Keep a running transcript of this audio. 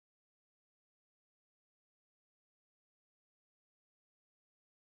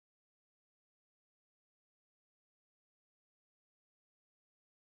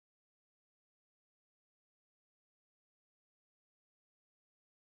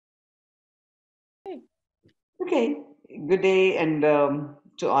Okay, good day and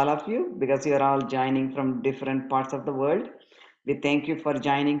to all of you because you are all joining from different parts of the world. We thank you for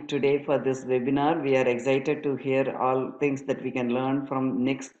joining today for this webinar. We are excited to hear all things that we can learn from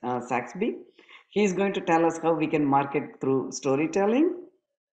Nick Saxby. He is going to tell us how we can market through storytelling.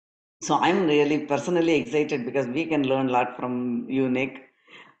 So I'm really personally excited because we can learn a lot from you, Nick.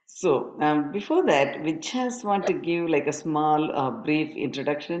 So before that, we just want to give like a small, brief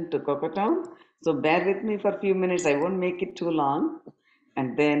introduction to CocoaTown. So bear with me for a few minutes. I won't make it too long,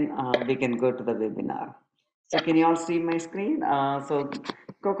 and then we can go to the webinar. So can you all see my screen? So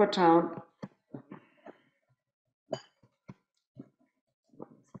CocoaTown.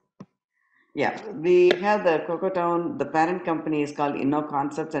 Yeah, we have the CocoaTown. The parent company is called Inno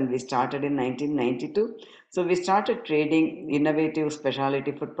Concepts, and we started in 1992. So we started trading innovative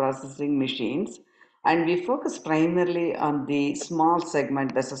specialty food processing machines, and we focus primarily on the small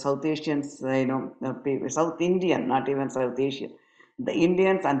segment. That's the South Asians, South Indian, not even South Asian. The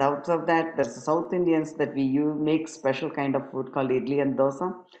Indians, and out of that, there's the South Indians that we use make special kind of food called idli and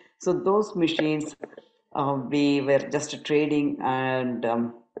dosa. So those machines, we were just trading and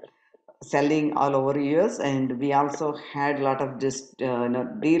selling all over US, and we also had a lot of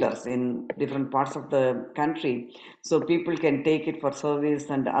dealers in different parts of the country, so people can take it for service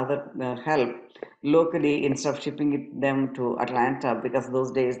and other help locally instead of shipping them to Atlanta, because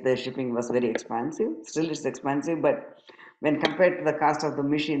those days the shipping was very expensive. Still it's expensive, but when compared to the cost of the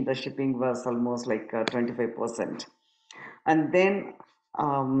machine, the shipping was almost like 25%. And then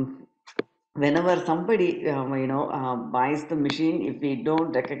um, whenever somebody buys the machine, if we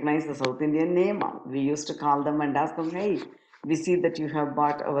don't recognize the South Indian name, we used to call them and ask them, hey, we see that you have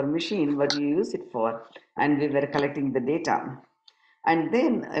bought our machine, what do you use it for? And we were collecting the data. And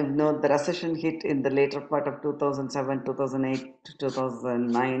then the recession hit in the later part of 2007, 2008 to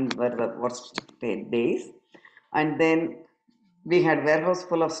 2009 were the worst days. And then we had warehouse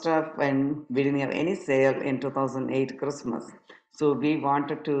full of stuff and we didn't have any sale in 2008 Christmas. So we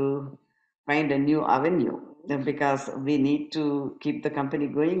wanted to find a new avenue because we need to keep the company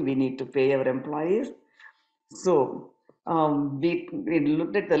going. We need to pay our employees. So we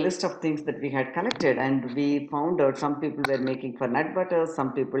looked at the list of things that we had collected, and we found out some people were making for nut butter,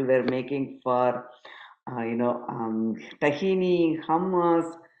 some people were making for tahini,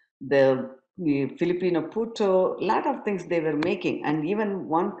 hummus, the Filipino puto, lot of things they were making. And even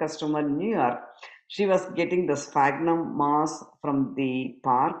one customer in New York, she was getting the sphagnum moss from the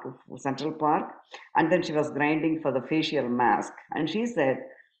park, Central Park, and then she was grinding for the facial mask. And she said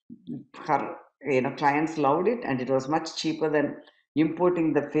her clients loved it, and it was much cheaper than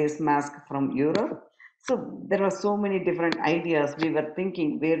importing the face mask from Europe. So there were so many different ideas. We were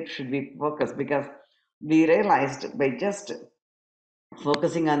thinking where should we focus, because we realized by just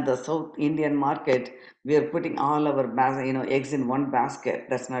focusing on the South Indian market, we are putting all our eggs in one basket.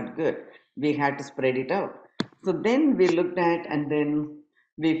 That's not good. We had to spread it out. So then we looked at, and then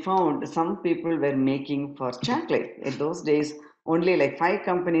we found some people were making for chocolate. In those days, only like 5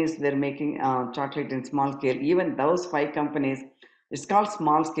 companies were making chocolate in small scale. Even those 5 companies, it's called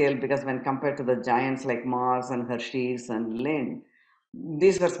small scale because when compared to the giants like Mars and Hershey's and Lind,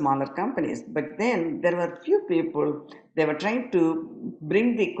 these were smaller companies. But then there were few people, they were trying to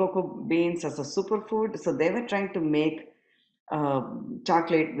bring the cocoa beans as a superfood. So they were trying to make uh,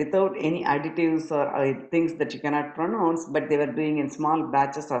 chocolate without any additives or things that you cannot pronounce, but they were doing in small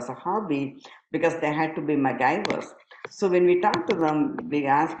batches as a hobby because they had to be MacGyvers. So when we talked to them, we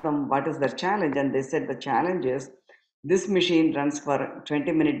asked them what is the challenge, and they said the challenge is this machine runs for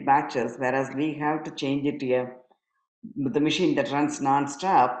 20-minute batches, whereas we have to change it to the machine that runs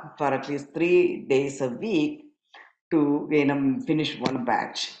non-stop for at least 3 days a week to finish one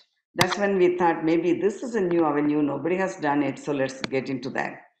batch. That's when we thought maybe this is a new avenue, nobody has done it, so let's get into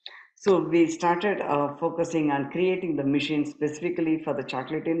that. So we started focusing on creating the machine specifically for the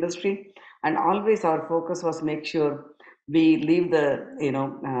chocolate industry, and always our focus was make sure we leave the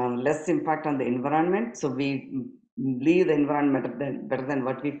less impact on the environment. So we leave the environment better than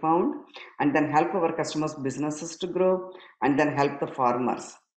what we found, and then help our customers' businesses to grow, and then help the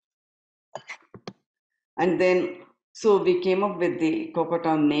farmers. And then, so we came up with the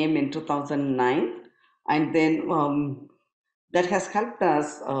CocoaTown name in 2009. And then that has helped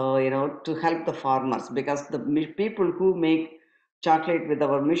us, to help the farmers, because the people who make chocolate with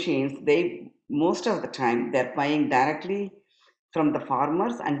our machines, they, most of the time, they're buying directly from the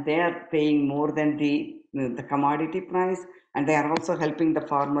farmers, and they are paying more than the commodity price, and they are also helping the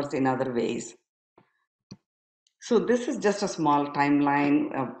farmers in other ways. So this is just a small timeline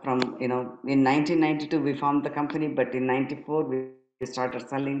from, in 1992 we formed the company, but in 94 we started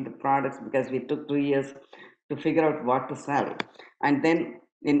selling the products because we took 2 years to to figure out what to sell. And then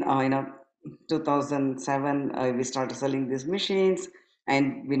in 2007, we started selling these machines,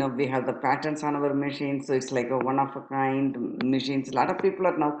 and we have the patents on our machines, so it's like a one of a kind machines. A lot of people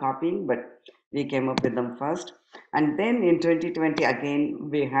are now copying, but we came up with them first. And then in 2020 again,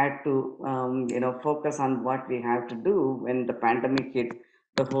 we had to focus on what we have to do when the pandemic hit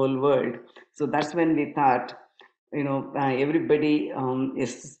the whole world. So that's when we thought, everybody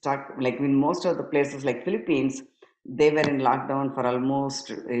is stuck. Like in most of the places, like Philippines, they were in lockdown for almost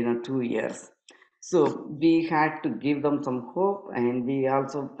 2 years. So we had to give them some hope, and we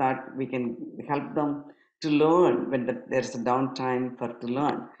also thought we can help them to learn when there's a downtime for to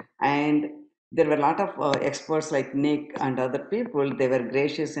learn. And there were a lot of experts like Nick and other people. They were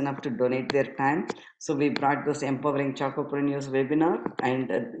gracious enough to donate their time. So we brought this Empowering Chocopreneurs webinar, and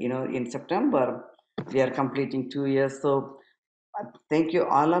in September we are completing 2 years. So thank you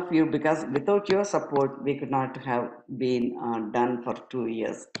all of you, because without your support we could not have been done for 2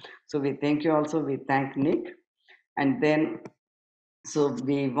 years. So we thank you. Also we thank Nick. And then, so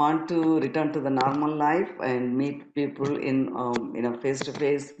we want to return to the normal life and meet people in face to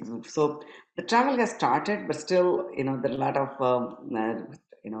face. So the travel has started, but still there are a lot of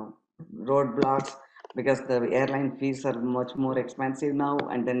you know roadblocks, because the airline fees are much more expensive now.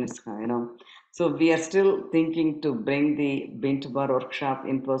 And then it's so we are still thinking to bring the Bint Bar workshop,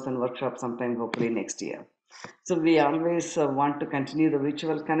 in-person workshop, sometime hopefully next year. So we always want to continue the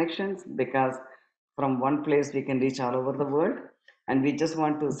virtual connections, because from one place we can reach all over the world. And we just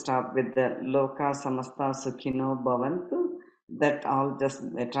want to stop with the Loka Samasta Sukhino Bhavantu. That all just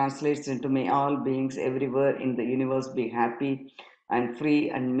translates into, may all beings everywhere in the universe be happy and free,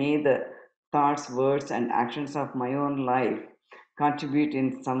 and may the thoughts, words, and actions of my own life contribute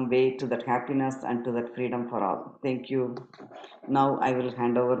in some way to that happiness and to that freedom for all. Thank you. Now I will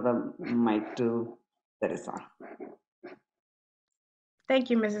hand over the mic to Teresa. Thank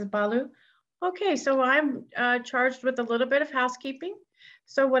you, Mrs. Balu. Okay, so I'm charged with a little bit of housekeeping.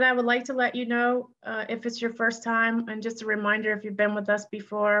 So what I would like to let you know, if it's your first time, and just a reminder, if you've been with us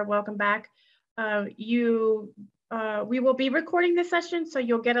before, welcome back. We will be recording this session, so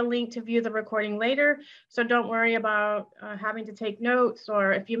you'll get a link to view the recording later. So don't worry about having to take notes,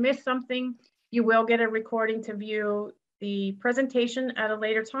 or if you miss something, you will get a recording to view the presentation at a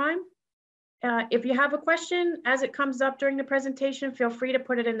later time. If you have a question as it comes up during the presentation, feel free to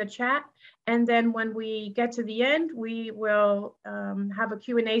put it in the chat. And then when we get to the end, we will have a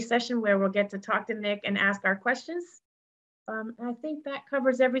Q&A session where we'll get to talk to Nick and ask our questions. I think that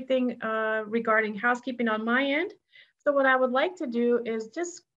covers everything regarding housekeeping on my end. So what I would like to do is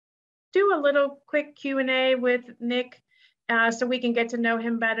just do a little quick Q&A with Nick so we can get to know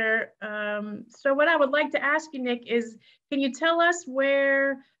him better. So what I would like to ask you, Nick, is can you tell us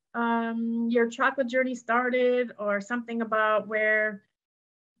where your chocolate journey started, or something about where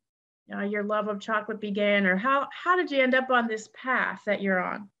your love of chocolate began, or how did you end up on this path that you're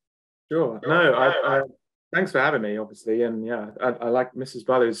on? Sure. No, thanks for having me, obviously. And yeah, I like Mrs.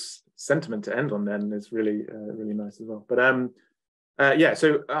 Balu's sentiment to end on then. It's really, really nice as well. But yeah,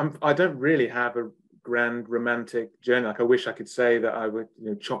 so I don't really have a grand romantic journey. Like I wish I could say that I would,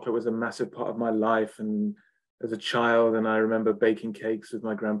 chocolate was a massive part of my life, and as a child, and I remember baking cakes with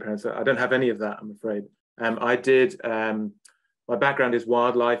my grandparents. I don't have any of that, I'm afraid. I did, my background is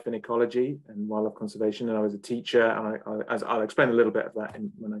wildlife and ecology and wildlife conservation, and I was a teacher, and I'll explain a little bit of that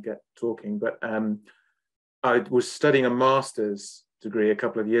when I get talking, but I was studying a master's degree a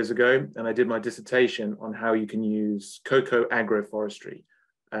couple of years ago, and I did my dissertation on how you can use cocoa agroforestry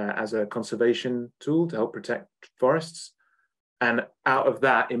as a conservation tool to help protect forests. And out of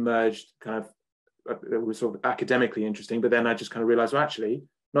that emerged kind of, it was sort of academically interesting, but then I just kind of realized, well, actually,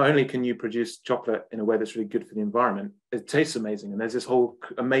 not only can you produce chocolate in a way that's really good for the environment, it tastes amazing. And there's this whole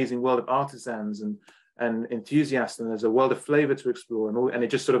amazing world of artisans and enthusiasts, and there's a world of flavor to explore, and it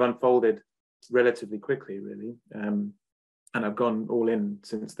just sort of unfolded relatively quickly, really. And I've gone all in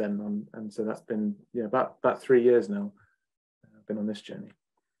since then. And so that's been, about 3 years now. I've been on this journey.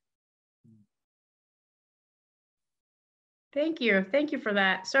 Thank you for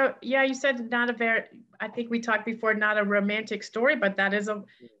that. So yeah, you said I think we talked before, not a romantic story, but that is a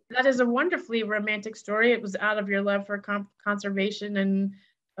wonderfully romantic story. It was out of your love for conservation, and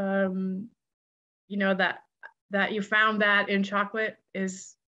that you found that in chocolate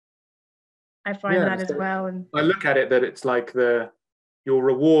is, I find that as well. And I look at it that it's like your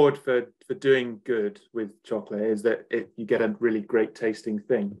reward for doing good with chocolate is that you get a really great tasting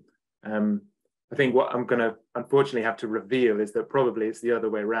thing. I think what I'm going to unfortunately have to reveal is that probably it's the other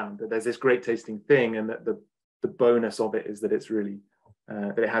way around, that there's this great tasting thing, and that the bonus of it is that it's really,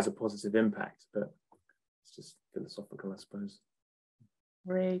 that it has a positive impact. But it's just philosophical, I suppose.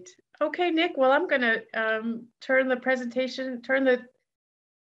 Great. Okay, Nick. Well, I'm going to turn the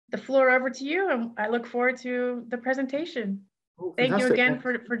floor over to you, and I look forward to the presentation. Oh, thank you again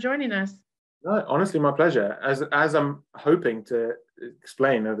Thanks. for joining us. No, honestly, my pleasure. As I'm hoping to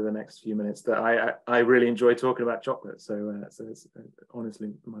explain over the next few minutes, that I really enjoy talking about chocolate. So it's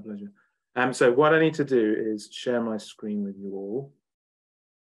honestly my pleasure. So what I need to do is share my screen with you all.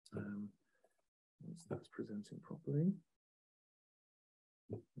 That's presenting properly.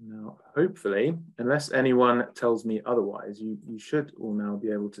 Now, hopefully, unless anyone tells me otherwise, you should all now be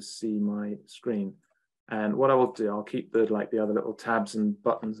able to see my screen. And what I will do, I'll keep the other little tabs and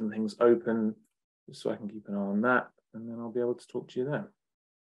buttons and things open, just so I can keep an eye on that, and then I'll be able to talk to you then.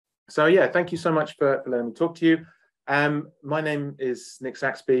 So yeah, thank you so much for letting me talk to you. My name is Nick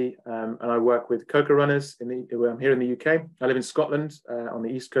Saxby, and I work with CocoaRunners. I'm here in the UK. I live in Scotland, on the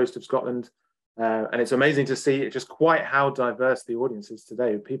east coast of Scotland. And it's amazing to see just quite how diverse the audience is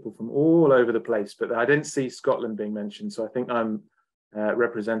today, with people from all over the place. But I didn't see Scotland being mentioned, so I think I'm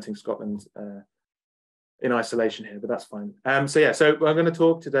representing Scotland in isolation here, but that's fine. So I'm going to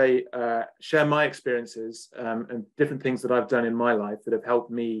talk today, share my experiences and different things that I've done in my life that have helped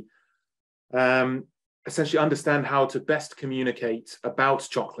me essentially understand how to best communicate about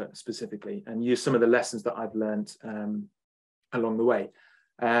chocolate specifically, and use some of the lessons that I've learned along the way.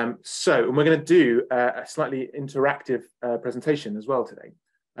 And we're going to do a slightly interactive presentation as well today.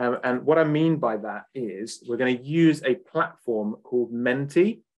 And what I mean by that is we're going to use a platform called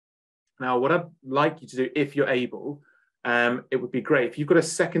Menti. Now, what I'd like you to do, if you're able, it would be great if you've got a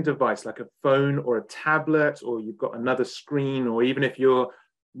second device, like a phone or a tablet, or you've got another screen, or even if you're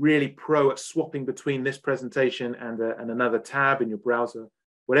really pro at swapping between this presentation and another tab in your browser,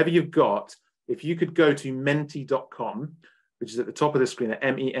 whatever you've got, if you could go to menti.com, which is at the top of the screen at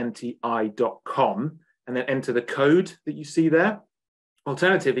menti.com, and then enter the code that you see there.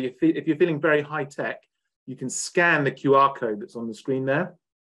 Alternatively, if you're feeling very high tech, you can scan the QR code that's on the screen there,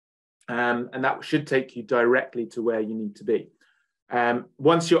 and that should take you directly to where you need to be.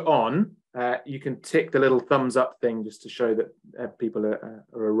 Once you're on, you can tick the little thumbs up thing just to show that people are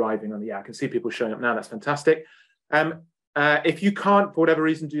arriving on the, I can see people showing up now, that's fantastic. If you can't, for whatever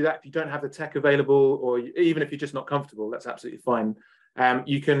reason, do that, if you don't have the tech available, or even if you're just not comfortable, that's absolutely fine.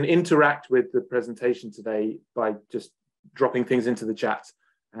 You can interact with the presentation today by just dropping things into the chat.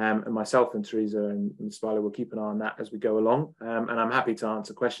 And myself and Teresa and Spilo will keep an eye on that as we go along. And I'm happy to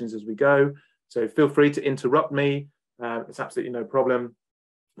answer questions as we go. So feel free to interrupt me. It's absolutely no problem.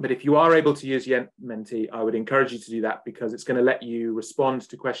 But if you are able to use Menti, I would encourage you to do that, because it's going to let you respond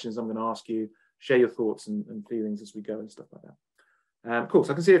to questions I'm going to ask you, share your thoughts and feelings as we go and stuff like that. Cool,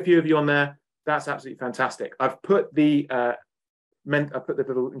 so I can see a few of you on there. That's absolutely fantastic. I've put the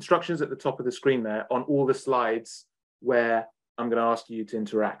little instructions at the top of the screen there on all the slides where I'm going to ask you to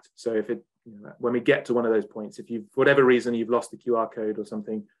interact. So if when we get to one of those points, if you, for whatever reason, you've lost the QR code or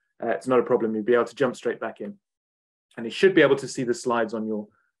something, it's not a problem. You'll be able to jump straight back in. And you should be able to see the slides on your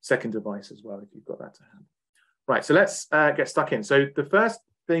second device as well, if you've got that to hand. Right, so let's get stuck in. So the first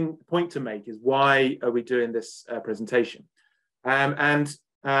point to make is, why are we doing this presentation? I've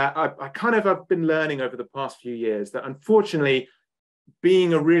been learning over the past few years that, unfortunately,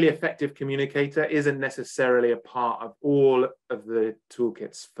 being a really effective communicator isn't necessarily a part of all of the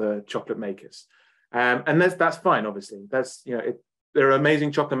toolkits for chocolate makers. And that's fine, obviously. There are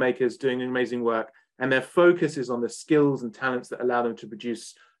amazing chocolate makers doing amazing work, and their focus is on the skills and talents that allow them to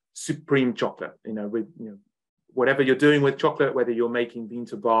produce supreme chocolate. Whatever you're doing with chocolate, whether you're making bean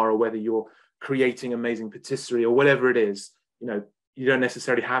to bar or whether you're creating amazing patisserie or whatever it is, you don't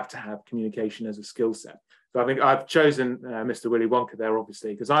necessarily have to have communication as a skill set. So I think I've chosen Mr. Willy Wonka there,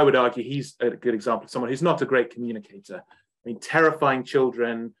 obviously, because I would argue he's a good example of someone who's not a great communicator. I mean, terrifying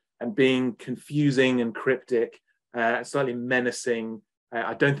children and being confusing and cryptic, slightly menacing,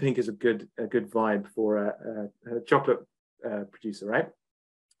 I don't think is a good vibe for a chocolate producer, right?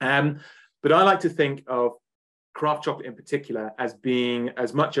 But I like to think of craft chocolate in particular as being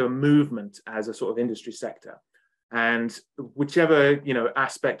as much a movement as a sort of industry sector. And whichever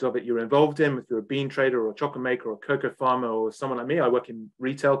aspect of it you're involved in, if you're a bean trader or a chocolate maker or a cocoa farmer or someone like me, I work in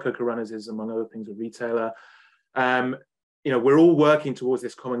retail. CocoaRunners is, among other things, a retailer. We're all working towards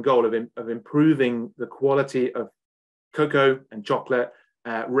this common goal of improving the quality of cocoa and chocolate,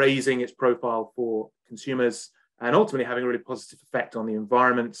 raising its profile for consumers, and ultimately having a really positive effect on the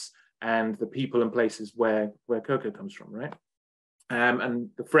environments and the people and places where cocoa comes from, right? And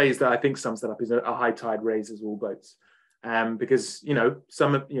the phrase that I think sums that up is a high tide raises all boats. Because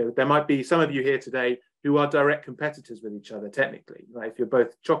there might be some of you here today who are direct competitors with each other technically, right? If you're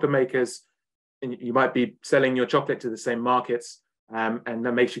both chocolate makers, you might be selling your chocolate to the same markets, and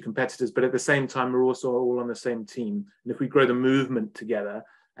that makes you competitors, but at the same time, we're also all on the same team. And if we grow the movement together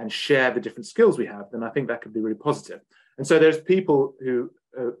and share the different skills we have, then I think that could be really positive. And so there's people who,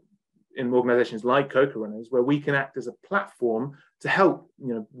 in organizations like CocoaRunners, where we can act as a platform to help,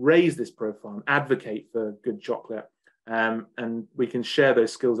 raise this profile and advocate for good chocolate. And we can share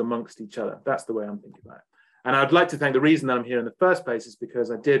those skills amongst each other. That's the way I'm thinking about it. And I'd like to thank, the reason that I'm here in the first place is because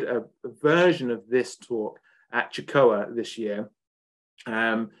I did a version of this talk at Chocoa this year.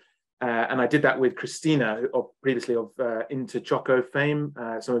 And I did that with Christina, previously of Into Choco fame.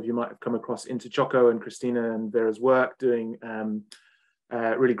 Some of you might have come across Into Choco and Christina and Vera's work doing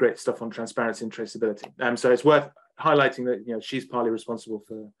really great stuff on transparency and traceability. So it's worth highlighting that she's partly responsible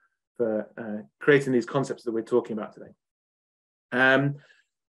for creating these concepts that we're talking about today.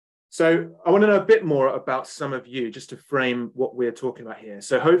 So I want to know a bit more about some of you, just to frame what we're talking about here.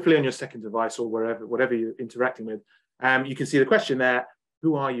 So hopefully on your second device or whatever you're interacting with, you can see the question there: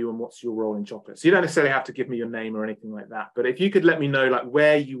 who are you and what's your role in chocolate? So you don't necessarily have to give me your name or anything like that, but if you could let me know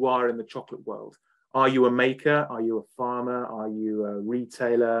where you are in the chocolate world. Are you a maker? Are you a farmer? Are you a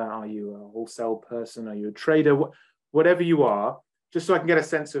retailer? Are you a wholesale person? Are you a trader? Whatever you are, just so I can get a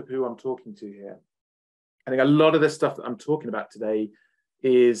sense of who I'm talking to here. I think a lot of the stuff that I'm talking about today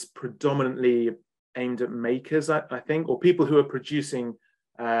is predominantly aimed at makers, I think, or people who are producing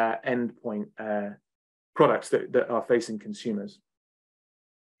endpoint products that are facing consumers.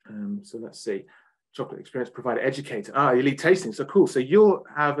 So let's see. Chocolate experience provider, educator. You lead tasting. So cool. So you'll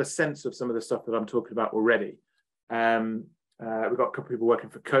have a sense of some of the stuff that I'm talking about already. We've got a couple of people working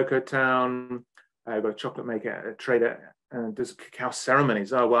for CocoaTown. We've got a chocolate maker, a trader, and does cacao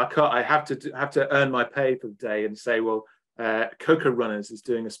ceremonies. Oh well, I have to earn my pay for the day and say, well, CocoaRunners is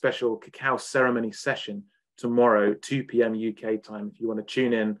doing a special cacao ceremony session tomorrow, 2 p.m. UK time. If you want to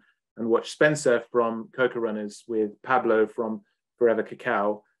tune in and watch Spencer from CocoaRunners with Pablo from Forever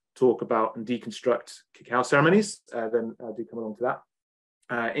Cacao talk about and deconstruct cacao ceremonies, then do come along to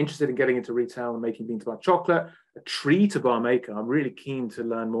that. Interested in getting into retail and making bean-to-bar chocolate, a tree-to-bar maker. I'm really keen to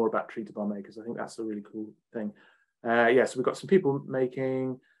learn more about tree-to-bar makers. I think that's a really cool thing. So we've got some people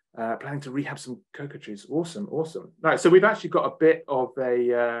making, planning to rehab some cocoa trees. Awesome. Right, so we've actually got a bit of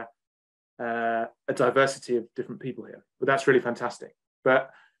a diversity of different people here, but that's really fantastic.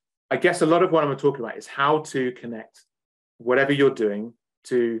 But I guess a lot of what I'm talking about is how to connect whatever you're doing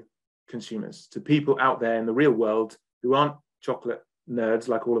to consumers, to people out there in the real world who aren't chocolate nerds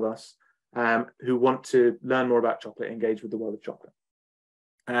like all of us, who want to learn more about chocolate, engage with the world of chocolate.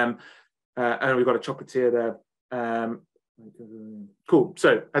 And we've got a chocolatier there. Cool.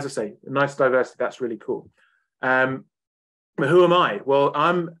 So as I say, a nice diversity. That's really cool. But who am I? Well,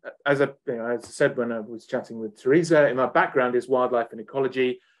 I'm, as I said when I was chatting with Teresa, in my background is wildlife and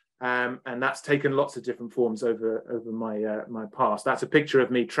ecology. And that's taken lots of different forms over my past. That's a picture of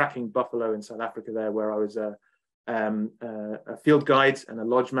me tracking buffalo in South Africa there, where I was a field guide and a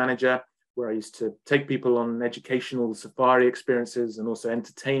lodge manager, where I used to take people on educational safari experiences and also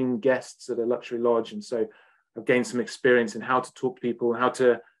entertain guests at a luxury lodge. And so I've gained some experience in how to talk to people, how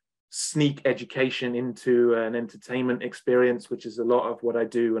to sneak education into an entertainment experience, which is a lot of what I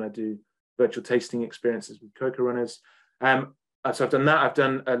do when I do virtual tasting experiences with CocoaRunners. So I've done that. I've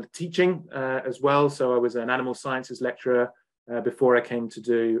done teaching as well. So I was an animal sciences lecturer before I came to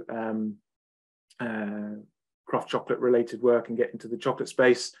do craft chocolate related work and get into the chocolate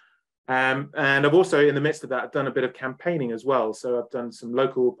space. And I've also, in the midst of that, I've done a bit of campaigning as well. So I've done some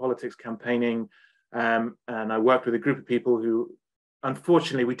local politics campaigning, and I worked with a group of people who,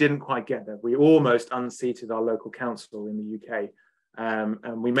 unfortunately, we didn't quite get there. We almost unseated our local council in the UK,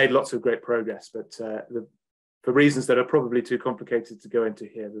 and we made lots of great progress, but for reasons that are probably too complicated to go into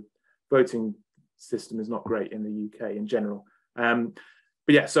here, the voting system is not great in the UK in general.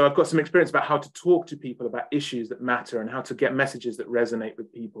 But yeah, so I've got some experience about how to talk to people about issues that matter and how to get messages that resonate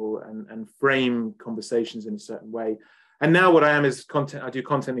with people and frame conversations in a certain way. And now what I am is content. I do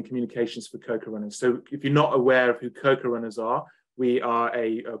content and communications for CocoaRunners. So if you're not aware of who CocoaRunners are, we are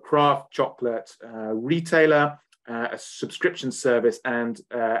a craft chocolate retailer, a subscription service, and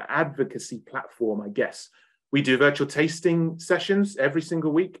advocacy platform, I guess. We do virtual tasting sessions every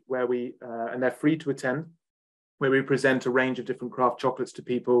single week where and they're free to attend, where we present a range of different craft chocolates to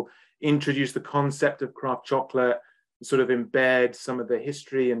people, introduce the concept of craft chocolate, sort of embed some of the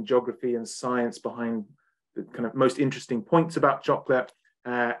history and geography and science behind the kind of most interesting points about chocolate,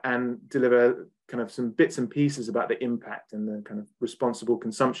 and deliver kind of some bits and pieces about the impact and the kind of responsible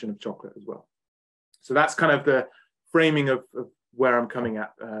consumption of chocolate as well. So that's kind of the framing of where I'm coming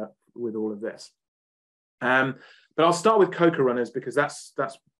at with all of this. But I'll start with CocoaRunners because that's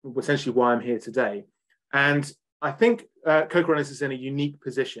essentially why I'm here today. And I think CocoaRunners is in a unique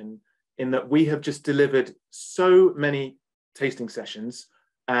position in that we have just delivered so many tasting sessions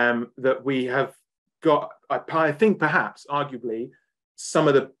that we have got, I think perhaps arguably, some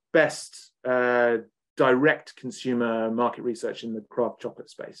of the best direct consumer market research in the craft chocolate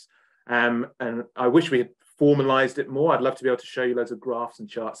space. And I wish we had formalized it more. I'd love to be able to show you loads of graphs and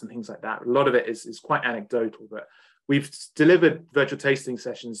charts and things like that. A lot of it is quite anecdotal, but we've delivered virtual tasting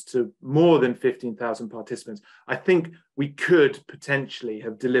sessions to more than 15,000 participants. I think we could potentially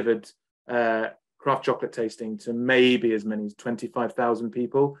have delivered craft chocolate tasting to maybe as many as 25,000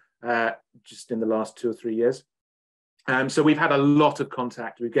 people just in the last 2 or 3 years. So we've had a lot of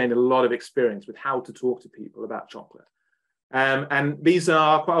contact. We've gained a lot of experience with how to talk to people about chocolate. And these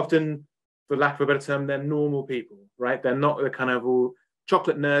are quite often, for lack of a better term, they're normal people, right? They're not the kind of all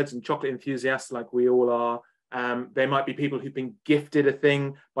chocolate nerds and chocolate enthusiasts like we all are. They might be people who've been gifted a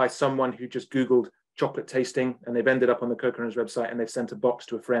thing by someone who just Googled chocolate tasting and they've ended up on the CocoaTown website and they've sent a box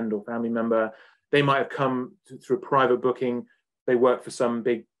to a friend or family member. They might have come through a private booking. They work for some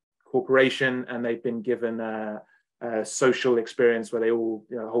big corporation and they've been given a social experience where they all,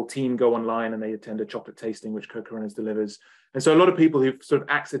 the whole team go online and they attend a chocolate tasting, which CocoaRunners delivers. And so a lot of people who've sort of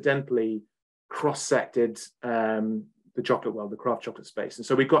accidentally cross-sected the chocolate world, the craft chocolate space. And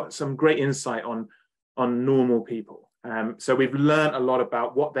so we've got some great insight on normal people. So we've learned a lot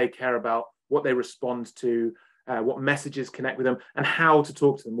about what they care about, what they respond to, what messages connect with them, and how to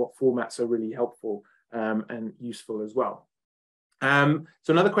talk to them, what formats are really helpful and useful as well. So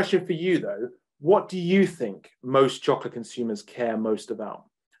another question for you, though, what do you think most chocolate consumers care most about?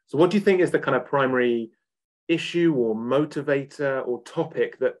 So what do you think is the kind of primary issue or motivator or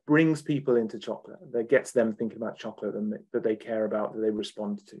topic that brings people into chocolate, that gets them thinking about chocolate and that they care about, that they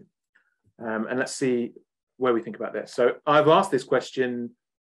respond to? And let's see where we think about this. So I've asked this question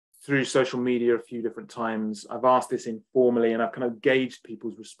through social media a few different times. I've asked this informally and I've kind of gauged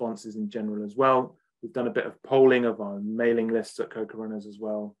people's responses in general as well. We've done a bit of polling of our mailing lists at CocoaRunners as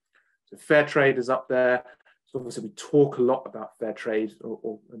well. So fair trade is up there. So obviously we talk a lot about fair trade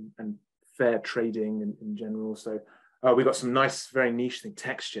and fair trading in general. So we've got some nice, very niche thing,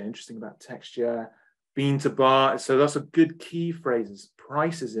 texture, interesting about texture, bean to bar. So lots of good key phrases.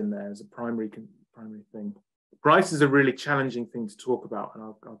 Price is in there as a primary thing. Price is a really challenging thing to talk about, and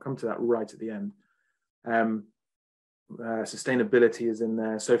I'll come to that right at the end. Sustainability is in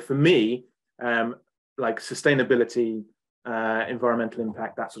there. So for me, like sustainability, environmental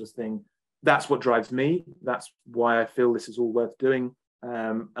impact, that sort of thing, that's what drives me. That's why I feel this is all worth doing.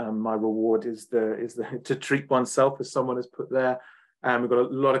 My reward is to treat oneself, as someone has put there. We've got a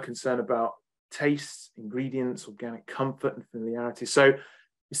lot of concern about taste, ingredients, organic comfort, and familiarity. So you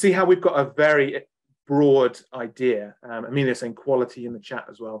see how we've got a very broad idea. Amelia's saying quality in the chat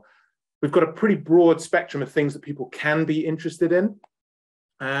as well. We've got a pretty broad spectrum of things that people can be interested in.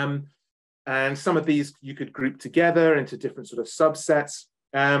 And some of these you could group together into different sort of subsets.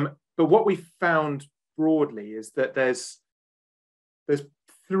 But what we found broadly is that there's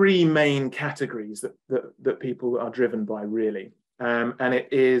 3 main categories that people are driven by, really. And it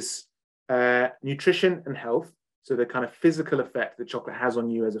is nutrition and health. So the kind of physical effect that chocolate has on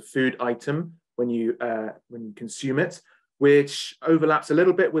you as a food item when you consume it, which overlaps a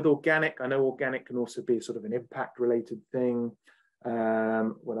little bit with organic. I know organic can also be sort of an impact related thing.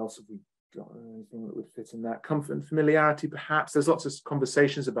 What else have we got? Anything that would fit in that? Comfort and familiarity, perhaps. There's lots of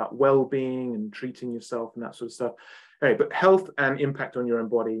conversations about well-being and treating yourself and that sort of stuff. Anyway, but health and impact on your own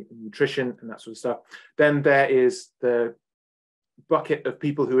body, and nutrition and that sort of stuff. Then there is the bucket of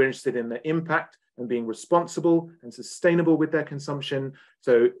people who are interested in the impact and being responsible and sustainable with their consumption.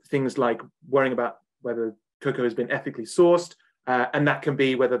 So things like worrying about whether cocoa has been ethically sourced, and that can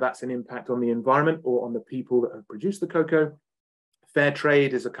be whether that's an impact on the environment or on the people that have produced the cocoa. Fair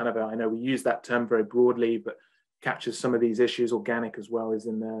trade is a kind of I know we use that term very broadly, but captures some of these issues. Organic as well is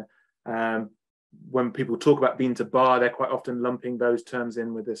in there. When people talk about bean to bar, they're quite often lumping those terms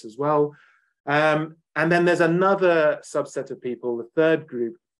in with this as well. And then there's another subset of people. The third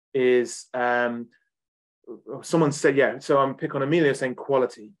group is someone said, yeah, so I'm pick on Amelia saying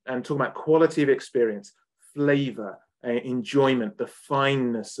quality, and talking about quality of experience, flavor, enjoyment, the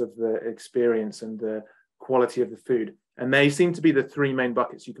fineness of the experience and the quality of the food. And they seem to be the 3 main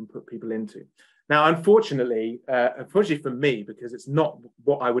buckets you can put people into. Now, unfortunately for me, because it's not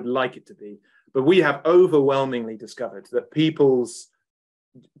what I would like it to be, but we have overwhelmingly discovered that people's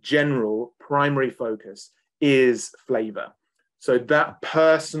general primary focus is flavor. So that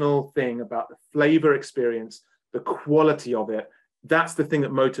personal thing about the flavor experience, the quality of it, that's the thing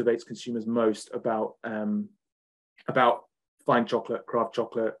that motivates consumers most about fine chocolate, craft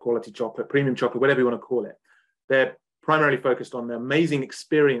chocolate, quality chocolate, premium chocolate, whatever you want to call it. They're primarily focused on the amazing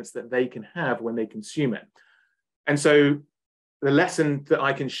experience that they can have when they consume it. And so the lesson that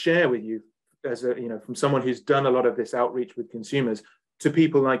I can share with you as a, from someone who's done a lot of this outreach with consumers to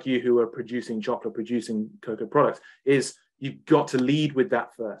people like you who are producing chocolate, producing cocoa products, is you've got to lead with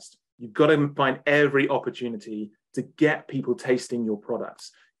that first. You've got to find every opportunity to get people tasting your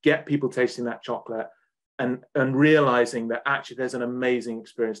products, get people tasting that chocolate, and realizing that actually there's an amazing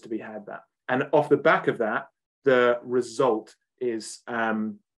experience to be had there. And off the back of that, the result is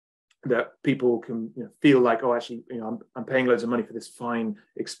that people can feel like, oh, actually, I'm paying loads of money for this fine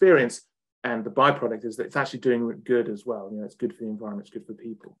experience. And the byproduct is that it's actually doing good as well. It's good for the environment, it's good for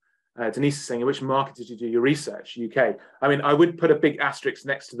people. Denise is saying, in which market did you do your research? UK. I mean, I would put a big asterisk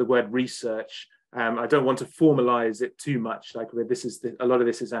next to the word research. I don't want to formalize it too much. Like a lot of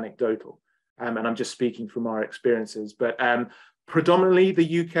this is anecdotal, and I'm just speaking from our experiences. But predominantly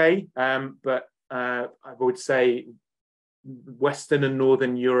the UK, but I would say Western and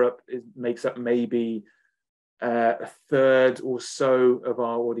Northern Europe makes up maybe a third or so of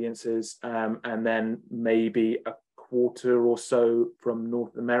our audiences, and then maybe a quarter or so from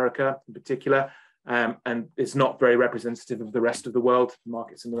North America in particular. And it's not very representative of the rest of the world,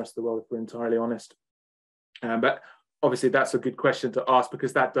 markets in the rest of the world, if we're entirely honest. But obviously that's a good question to ask,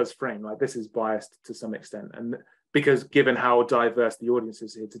 because that does frame, like, this is biased to some extent. And because given how diverse the audience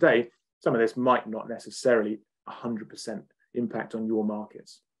is here today, some of this might not necessarily 100% impact on your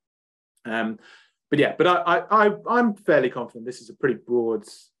markets. But I'm fairly confident this is a pretty broad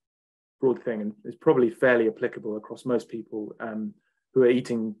thing, and it's probably fairly applicable across most people who are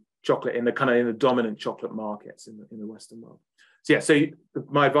eating chocolate in the dominant chocolate markets in the Western world. So yeah, so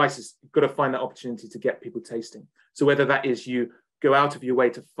my advice is you've got to find that opportunity to get people tasting. So whether that is you go out of your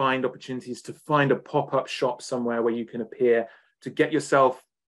way to find opportunities to find a pop-up shop somewhere where you can appear, to get yourself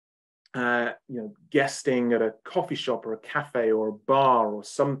guesting at a coffee shop or a cafe or a bar or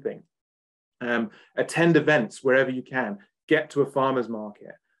something. Attend events wherever you can, get to a farmer's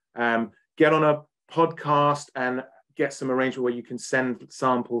market, get on a podcast and get some arrangement where you can send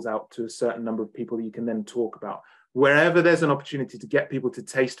samples out to a certain number of people that you can then talk about. Wherever there's an opportunity to get people to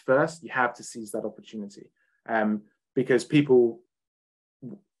taste first, you have to seize that opportunity, because people,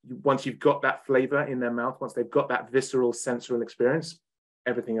 once you've got that flavor in their mouth, once they've got that visceral sensorial experience,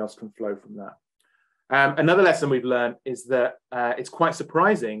 everything else can flow from that. Another lesson we've learned is that it's quite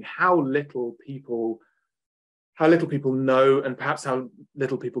surprising how little people know, and perhaps how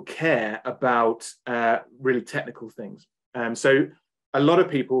little people care about really technical things. So a lot of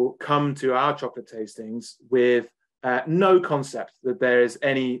people come to our chocolate tastings with no concept that there is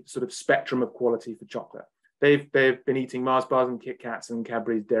any sort of spectrum of quality for chocolate. They've been eating Mars bars and Kit Kats and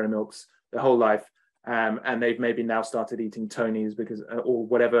Cadbury's Dairy Milks their whole life, and they've maybe now started eating Tony's because or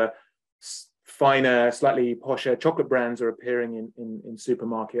whatever finer, slightly posher chocolate brands are appearing in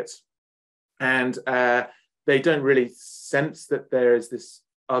supermarkets, and they don't really sense that there is this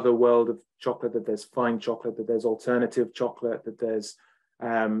other world of chocolate, that there's fine chocolate, that there's alternative chocolate, that there's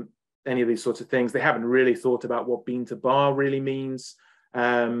any of these sorts of things. They haven't really thought about what bean to bar really means.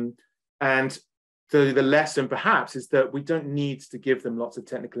 And so the lesson perhaps is that we don't need to give them lots of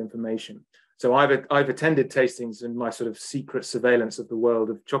technical information. So I've attended tastings in my sort of secret surveillance of the world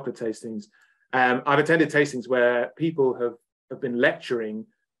of chocolate tastings. I've attended tastings where people have been lecturing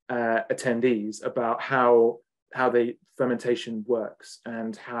attendees about how the fermentation works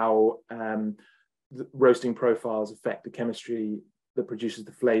and how the roasting profiles affect the chemistry that produces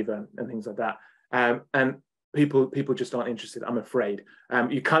the flavor and things like that. And people just aren't interested, I'm afraid.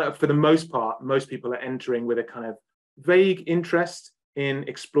 You kind of, for the most part, most people are entering with a kind of vague interest in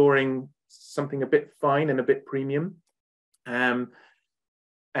exploring something a bit fine and a bit premium. And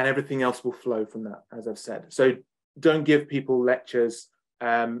everything else will flow from that, as I've said. So don't give people lectures.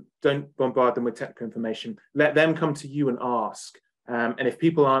 Don't bombard them with technical information. Let them come to you and ask. And if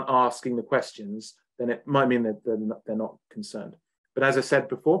people aren't asking the questions, then it might mean that they're not concerned. But as I said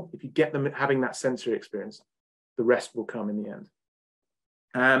before, if you get them having that sensory experience, the rest will come in the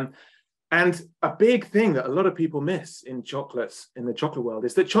end. And a big thing that a lot of people miss in chocolates, in the chocolate world,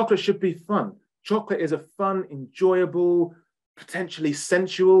 is that chocolate should be fun. Chocolate is a fun, enjoyable, potentially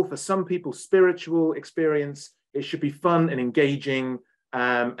sensual, for some people, spiritual experience. It should be fun and engaging.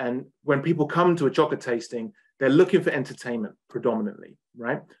 And when people come to a chocolate tasting, they're looking for entertainment predominantly,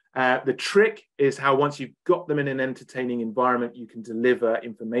 right? The trick is how once you've got them in an entertaining environment, you can deliver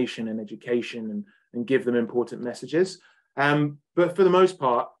information and education and give them important messages. But for the most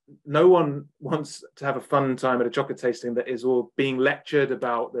part, no one wants to have a fun time at a chocolate tasting that is all being lectured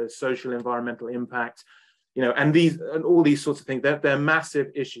about the social environmental impact, you know, and all these sorts of things. They're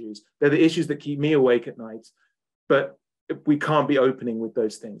massive issues. They're the issues that keep me awake at night, but we can't be opening with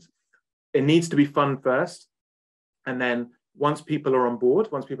those things. It needs to be fun first. And then once people are on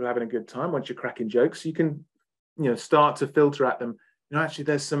board, once people are having a good time, once you're cracking jokes, you can, you know, start to filter at them. You know, actually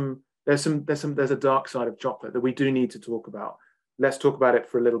there's a dark side of chocolate that we do need to talk about. Let's talk about it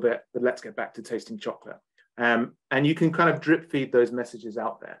for a little bit, but let's get back to tasting chocolate. And you can kind of drip feed those messages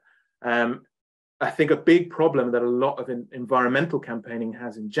out there. I think a big problem that a lot of environmental campaigning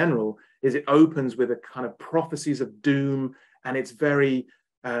has in general is it opens with a kind of prophecies of doom, and it's very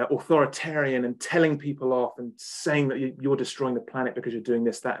authoritarian and telling people off and saying that you're destroying the planet because you're doing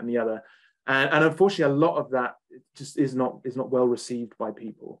this, that, and the other. And unfortunately, a lot of that just is not well received by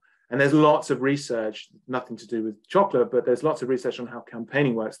people. And there's lots of research, nothing to do with chocolate, but there's lots of research on how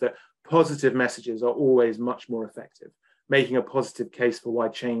campaigning works, that positive messages are always much more effective. Making a positive case for why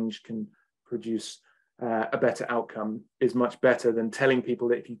change can produce a better outcome is much better than telling people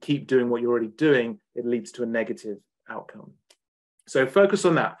that if you keep doing what you're already doing, it leads to a negative outcome. So focus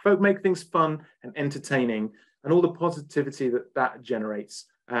on that. Make things fun and entertaining, and all the positivity that generates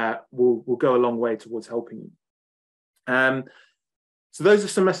will go a long way towards helping you. So those are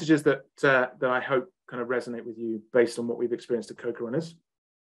some messages that I hope kind of resonate with you based on what we've experienced at CocoaRunners.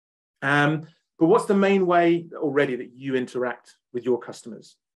 But what's the main way already that you interact with your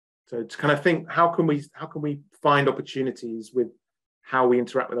customers? So to kind of think, how can we find opportunities with how we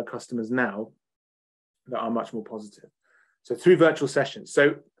interact with our customers now that are much more positive? So through virtual sessions.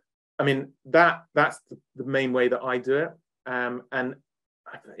 So, I mean, that's the main way that I do it. And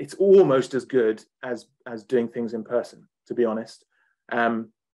it's almost as good as doing things in person, to be honest.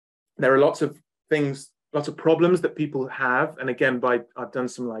 There are lots of things, lots of problems that people have. And again, I've done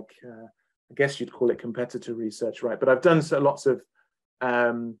some, like, I guess you'd call it competitor research, right? But I've done lots of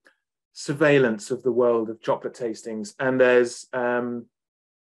surveillance of the world of chocolate tastings. And there's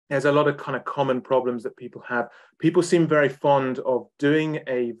a lot of kind of common problems that people have. People seem very fond of doing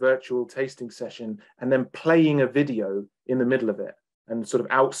a virtual tasting session and then playing a video in the middle of it and sort of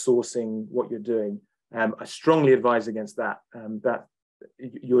outsourcing what you're doing. I strongly advise against that. That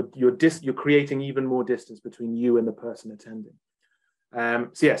you're creating even more distance between you and the person attending.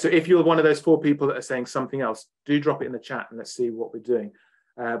 So if you're one of those 4 people that are saying something else, do drop it in the chat and let's see what we're doing.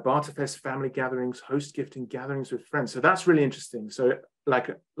 Barterfest, family gatherings, host gifting, gatherings with friends. So that's really interesting. So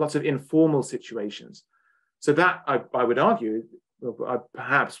like lots of informal situations. So that I would argue, I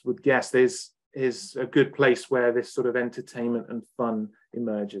perhaps would guess is a good place where this sort of entertainment and fun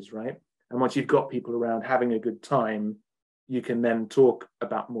emerges, right? And once you've got people around having a good time, you can then talk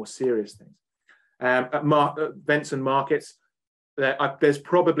about more serious things. At events and markets, there's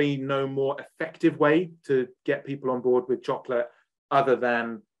probably no more effective way to get people on board with chocolate other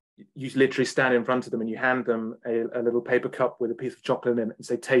than you literally stand in front of them and you hand them a little paper cup with a piece of chocolate in it and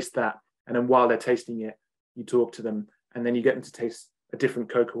say, taste that. And then while they're tasting it, you talk to them, and then you get them to taste a different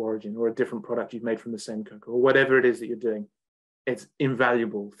cocoa origin or a different product you've made from the same cocoa or whatever it is that you're doing. It's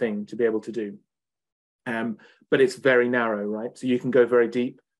invaluable thing to be able to do. But it's very narrow, right? So you can go very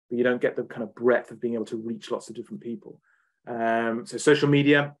deep, but you don't get the kind of breadth of being able to reach lots of different people. So social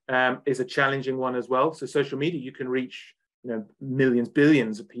media is a challenging one as well. So social media, you can reach, you know, millions,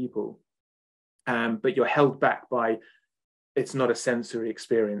 billions of people, but you're held back by it's not a sensory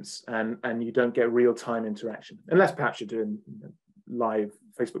experience, and you don't get real-time interaction unless perhaps you're doing, you know, live,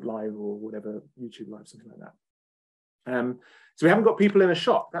 Facebook Live or whatever, YouTube Live, something like that. So we haven't got people in a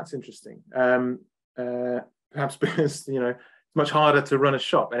shop. That's interesting. Perhaps because, you know, it's much harder to run a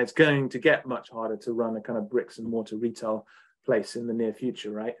shop, and it's going to get much harder to run a kind of bricks and mortar retail place in the near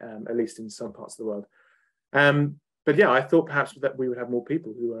future, right? At least in some parts of the world. But yeah, I thought perhaps that we would have more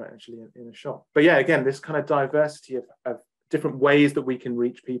people who are actually in a shop. But yeah, again, this kind of diversity of different ways that we can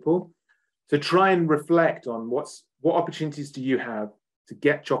reach people. So try and reflect on what opportunities do you have to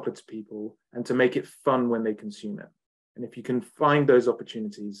get chocolate to people and to make it fun when they consume it. And if you can find those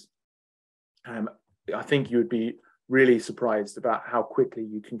opportunities, I think you would be really surprised about how quickly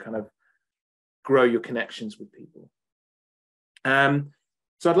you can kind of grow your connections with people.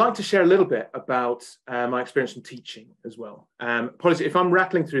 So I'd like to share a little bit about my experience in teaching as well. Apologies, if I'm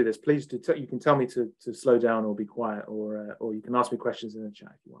rattling through this, please do. You can tell me to slow down or be quiet, or you can ask me questions in the chat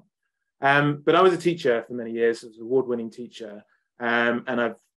if you want. But I was a teacher for many years. I was an award-winning teacher, and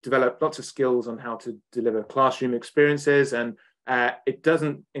I've developed lots of skills on how to deliver classroom experiences. And it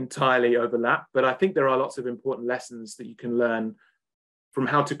doesn't entirely overlap, but I think there are lots of important lessons that you can learn from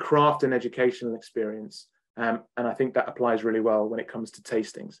how to craft an educational experience And I think that applies really well when it comes to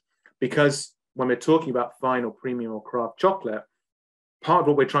tastings, because when we're talking about fine or premium or craft chocolate, part of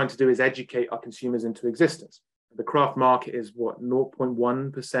what we're trying to do is educate our consumers into existence. The craft market is what,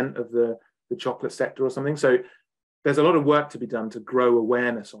 0.1% of the chocolate sector or something. So there's a lot of work to be done to grow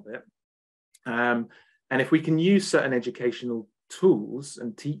awareness of it. And if we can use certain educational tools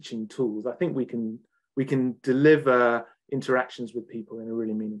and teaching tools, I think we can deliver interactions with people in a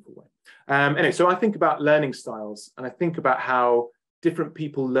really meaningful way. Anyway, so I think about learning styles, and I think about how different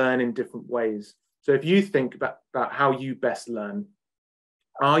people learn in different ways. So if you think about how you best learn,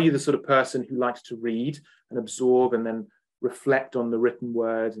 are you the sort of person who likes to read and absorb and then reflect on the written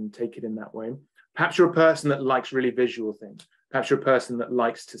word and take it in that way? Perhaps you're a person that likes really visual things. Perhaps you're a person that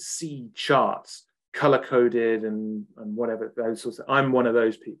likes to see charts, color-coded and whatever, those sorts of. I'm one of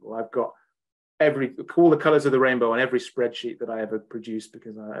those people. I've got all the colors of the rainbow on every spreadsheet that I ever produced,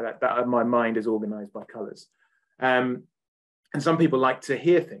 because my mind is organized by colors. And some people like to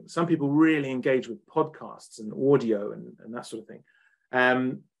hear things. Some people really engage with podcasts and audio and that sort of thing.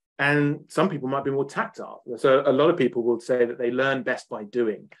 And some people might be more tactile. So a lot of people will say that they learn best by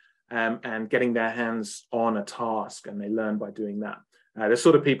doing and getting their hands on a task, and they learn by doing that. There's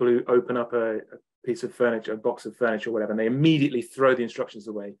sort of people who open up a piece of furniture, a box of furniture or whatever, and they immediately throw the instructions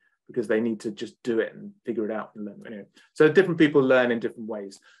away because they need to just do it and figure it out and learn. Anyway, so different people learn in different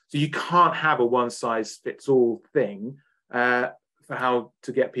ways. So you can't have a one-size-fits-all thing for how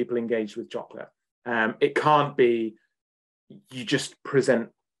to get people engaged with chocolate. It can't be you just present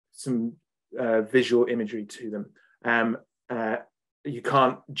some visual imagery to them. You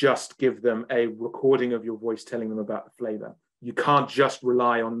can't just give them a recording of your voice telling them about the flavor. You can't just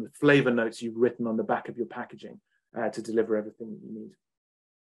rely on the flavor notes you've written on the back of your packaging to deliver everything that you need.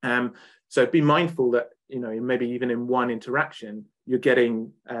 So be mindful that, maybe even in one interaction, you're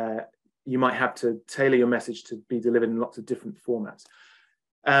getting, you might have to tailor your message to be delivered in lots of different formats.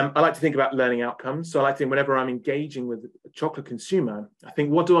 I like to think about learning outcomes. So I like to think whenever I'm engaging with a chocolate consumer, I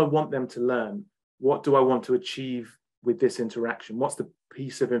think, what do I want them to learn? What do I want to achieve with this interaction? What's the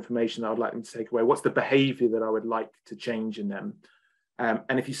piece of information that I'd like them to take away? What's the behavior that I would like to change in them?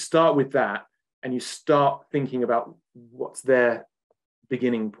 And if you start with that and you start thinking about what's their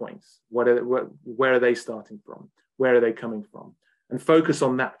beginning points, where are they starting from? Where are they coming from? And focus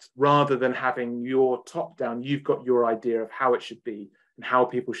on that rather than having your top down. You've got your idea of how it should be and how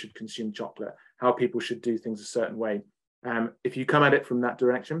people should consume chocolate, how people should do things a certain way. If you come at it from that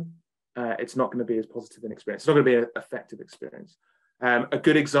direction, it's not going to be as positive an experience. It's not going to be an effective experience. A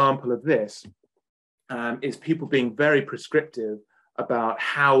good example of this is people being very prescriptive about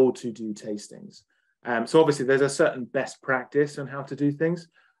how to do tastings. So obviously there's a certain best practice on how to do things.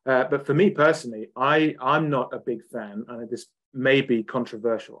 But for me personally, I'm not a big fan, and this may be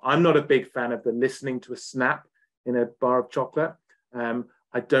controversial. I'm not a big fan of the listening to a snap in a bar of chocolate.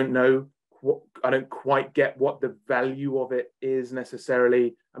 I don't know. I don't quite get what the value of it is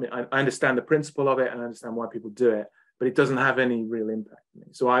necessarily. I mean, I understand the principle of it and I understand why people do it, but it doesn't have any real impact on me.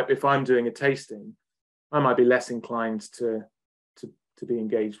 So if I'm doing a tasting, I might be less inclined to be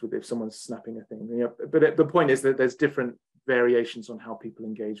engaged with if someone's snapping a thing. But the point is that there's different variations on how people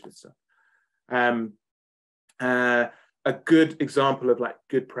engage with stuff. A good example of like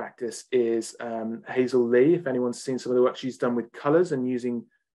good practice is Hazel Lee. If anyone's seen some of the work she's done with colors and using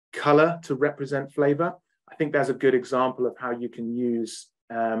color to represent flavor, I think that's a good example of how you can use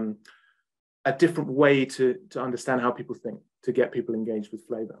a different way to understand how people think, to get people engaged with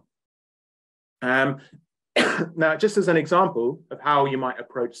flavor. Now, just as an example of how you might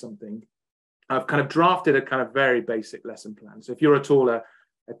approach something, I've kind of drafted a kind of very basic lesson plan. So if you're at all a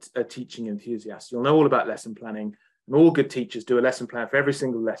teaching enthusiast, you'll know all about lesson planning, and all good teachers do a lesson plan for every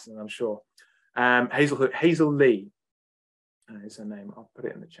single lesson, I'm sure. Hazel Lee is her name. I'll put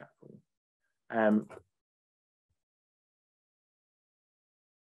it in the chat for you.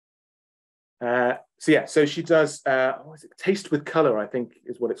 So she does Taste with Color, I think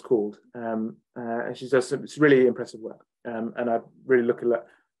is what it's called, and she does it's really impressive work, and I really look at that.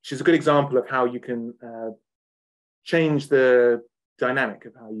 She's a good example of how you can change the dynamic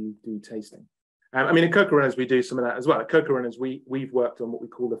of how you do tasting. I mean, at CocoaRunners we do some of that as well. At CocoaRunners we've worked on what we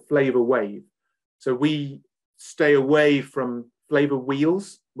call the flavor wave. So we stay away from flavor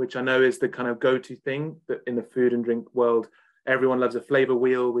wheels, which I know is the kind of go-to thing that in the food and drink world, everyone loves a flavor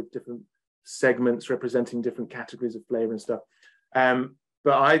wheel with different segments representing different categories of flavor and stuff. But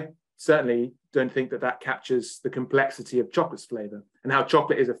I certainly don't think that captures the complexity of chocolate's flavor and how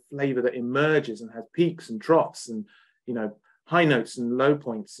chocolate is a flavor that emerges and has peaks and troughs and, high notes and low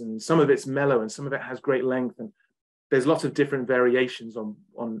points, and some of it's mellow and some of it has great length. And there's lots of different variations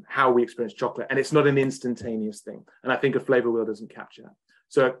on how we experience chocolate, and it's not an instantaneous thing. And I think a flavor wheel doesn't capture that.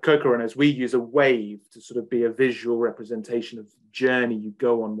 So at CocoaRunners, we use a wave to sort of be a visual representation of the journey you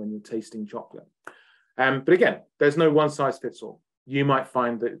go on when you're tasting chocolate. But again, there's no one size fits all. You might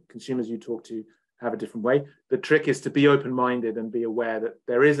find that consumers you talk to have a different way. The trick is to be open-minded and be aware that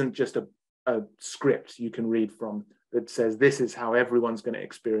there isn't just a script you can read from that says this is how everyone's going to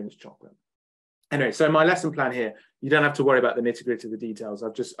experience chocolate. Anyway, so my lesson plan here, you don't have to worry about the nitty-gritty of the details.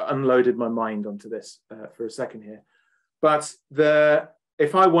 I've just unloaded my mind onto this for a second here. But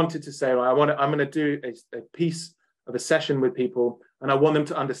if I wanted to say, well, I'm going to do a piece of a session with people, and I want them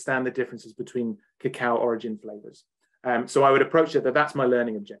to understand the differences between cacao origin flavors. So I would approach it that's my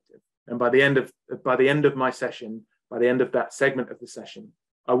learning objective. And by the end of my session, by the end of that segment of the session,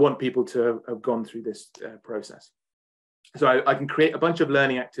 I want people to have gone through this process. So I can create a bunch of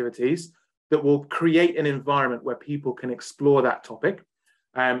learning activities that will create an environment where people can explore that topic,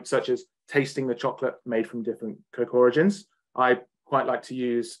 such as tasting the chocolate made from different cocoa origins. I quite like to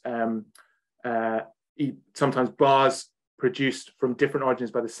use sometimes bars produced from different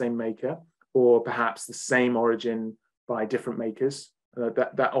origins by the same maker, or perhaps the same origin by different makers.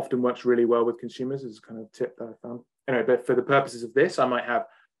 That often works really well with consumers as a kind of tip that I found. Anyway, but for the purposes of this, I might have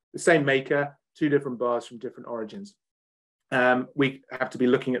the same maker, 2 different bars from different origins. We have to be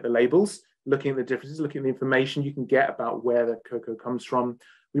looking at the labels, looking at the differences, looking at the information you can get about where the cocoa comes from.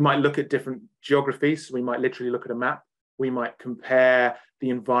 We might look at different geographies. We might literally look at a map. We might compare the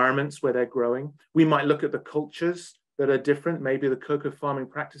environments where they're growing. We might look at the cultures that are different. Maybe the cocoa farming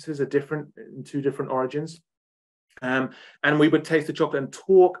practices are different in 2 different origins. And we would taste the chocolate and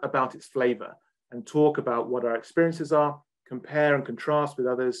talk about its flavor and talk about what our experiences are, compare and contrast with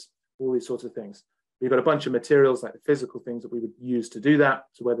others, all these sorts of things. We've got a bunch of materials like the physical things that we would use to do that.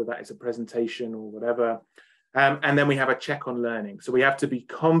 So whether that is a presentation or whatever. And then we have a check on learning. So we have to be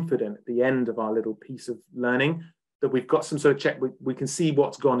confident at the end of our little piece of learning that we've got some sort of check. We can see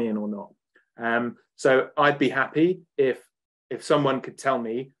what's gone in or not. So I'd be happy if someone could tell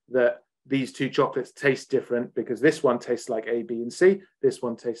me that these 2 chocolates taste different because this one tastes like A, B, and C. This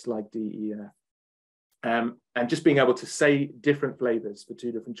one tastes like D, E, and F. And just being able to say different flavors for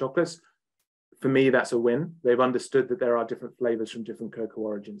 2 different chocolates, for me, that's a win. They've understood that there are different flavors from different cocoa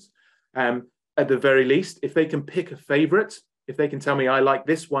origins. At the very least, if they can pick a favorite, if they can tell me I like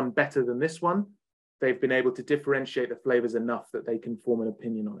this one better than this one, they've been able to differentiate the flavors enough that they can form an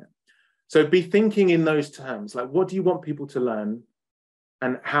opinion on it. So be thinking in those terms, like what do you want people to learn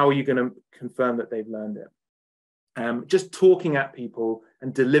and how are you going to confirm that they've learned it? Just talking at people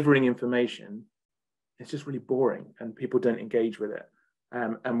and delivering information, it's just really boring and people don't engage with it.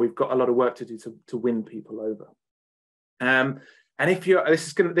 And we've got a lot of work to do to win people over. And if you're,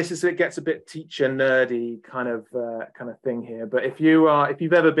 it gets a bit teacher nerdy kind of thing here. But if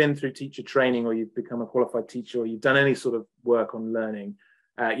you've ever been through teacher training or you've become a qualified teacher or you've done any sort of work on learning,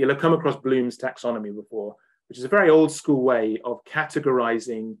 you'll have come across Bloom's taxonomy before, which is a very old school way of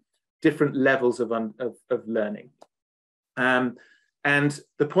categorizing different levels of learning. And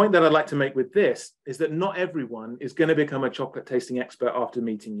the point that I'd like to make with this is that not everyone is going to become a chocolate tasting expert after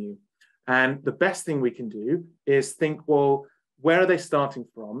meeting you. And the best thing we can do is think, well, where are they starting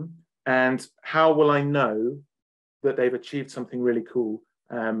from? And how will I know that they've achieved something really cool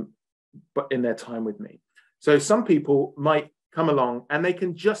but in their time with me? So some people might come along and they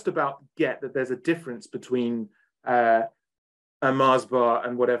can just about get that there's a difference between a Mars bar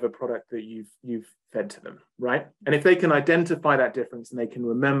and whatever product that you've fed to them, right? And if they can identify that difference and they can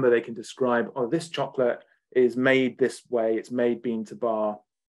remember, they can describe, oh, this chocolate is made this way, it's made bean to bar,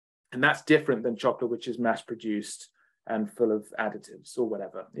 and that's different than chocolate which is mass produced and full of additives or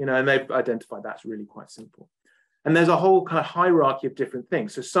whatever, and they've identified that's really quite simple. And there's a whole kind of hierarchy of different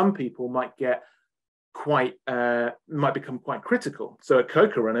things. So some people might get might become quite critical. So at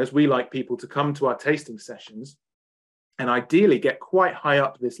CocoaRunners, we like people to come to our tasting sessions and ideally get quite high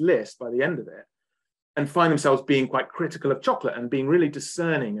up this list by the end of it and find themselves being quite critical of chocolate and being really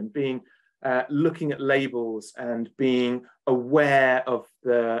discerning and being looking at labels and being aware of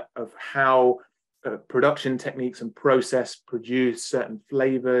how production techniques and process produce certain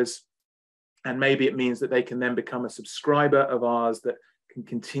flavors. And maybe it means that they can then become a subscriber of ours that can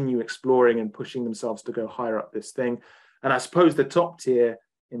continue exploring and pushing themselves to go higher up this thing. And I suppose the top tier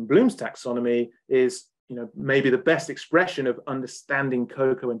in Bloom's taxonomy is, maybe the best expression of understanding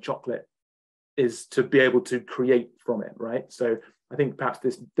cocoa and chocolate is to be able to create from it, right? So I think perhaps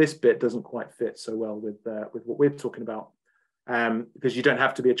this bit doesn't quite fit so well with what we're talking about, because you don't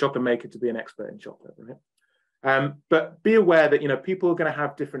have to be a chocolate maker to be an expert in chocolate, right? But be aware that people are going to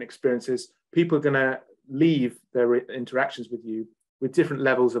have different experiences. People are going to leave their interactions with you with different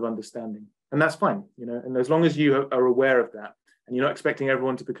levels of understanding. And that's fine, you know, and as long as you are aware of that and you're not expecting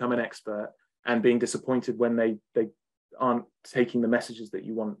everyone to become an expert and being disappointed when they aren't taking the messages that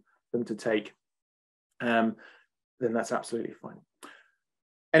you want them to take, then that's absolutely fine.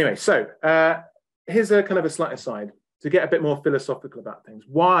 Anyway, so here's a kind of a slight aside to get a bit more philosophical about things.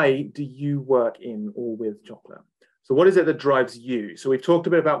 Why do you work in or with chocolate? So what is it that drives you? So we've talked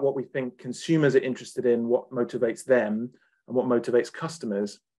a bit about what we think consumers are interested in, what motivates them, and what motivates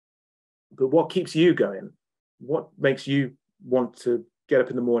customers. But what keeps you going? What makes you want to get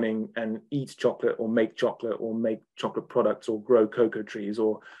up in the morning and eat chocolate or make chocolate products or grow cocoa trees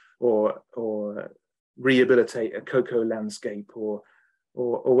or rehabilitate a cocoa landscape or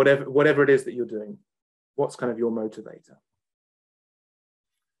whatever it is that you're doing? What's kind of your motivator?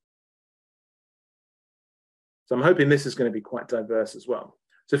 So I'm hoping this is going to be quite diverse as well.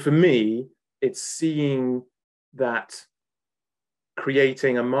 So for me, it's seeing that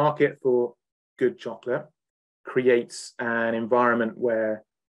creating a market for good chocolate creates an environment where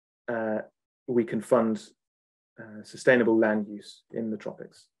we can fund sustainable land use in the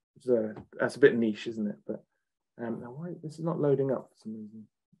tropics. So that's a bit niche, isn't it? But now why this is not loading up for some reason.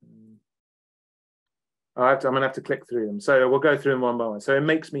 I'm going to have to click through them. So we'll go through them one by one. So it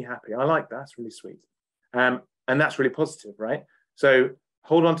makes me happy. I like that. It's really sweet. And that's really positive, right? So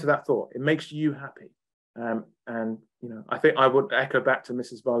hold on to that thought. It makes you happy. And, you know, I think I would echo back to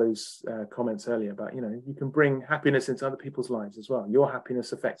Mrs. Balu's comments earlier about, you know, you can bring happiness into other people's lives as well. Your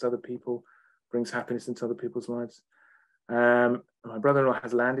happiness affects other people, brings happiness into other people's lives. My brother-in-law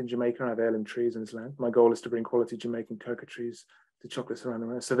has land in Jamaica. I have heirloom trees in his land. My goal is to bring quality Jamaican cocoa trees to chocolates around the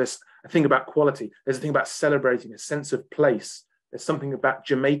world. So there's a thing about quality. There's a thing about celebrating, a sense of place. There's something about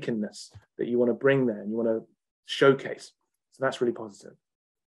Jamaicanness that you want to bring there and you want to showcase. So that's really positive.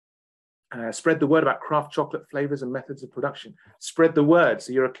 Spread the word about craft chocolate flavors and methods of production. Spread the word.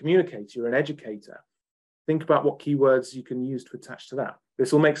 So you're a communicator, you're an educator. Think about what keywords you can use to attach to that.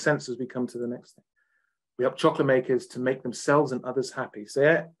 This will make sense as we come to the next thing. We help chocolate makers to make themselves and others happy. So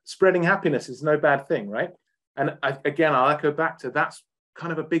yeah, spreading happiness is no bad thing, right? And again, I'll echo back to that's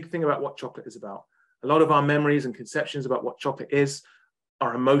kind of a big thing about what chocolate is about. A lot of our memories and conceptions about what chocolate is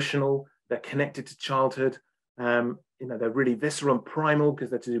are emotional. They're connected to childhood. You know, they're really visceral and primal because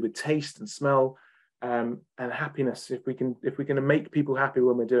they're to do with taste and smell and happiness. If we can make people happy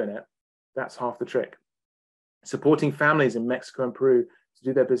when we're doing it, that's half the trick. Supporting families in Mexico and Peru to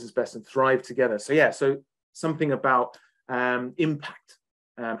do their business best and thrive together. So yeah, so something about impact,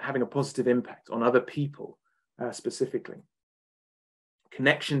 having a positive impact on other people specifically.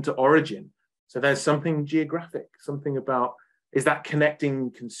 Connection to origin. So there's something geographic, something about, is that connecting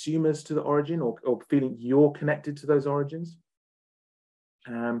consumers to the origin or feeling you're connected to those origins?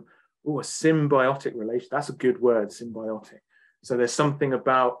 A symbiotic relation. That's a good word, symbiotic. So there's something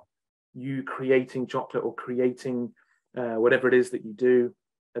about you creating chocolate or creating whatever it is that you do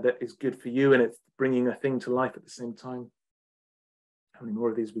that is good for you and it's bringing a thing to life at the same time. How many more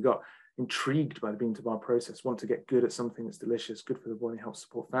of these we got? Intrigued by the bean to bar process, want to get good at something that's delicious, good for the body, helps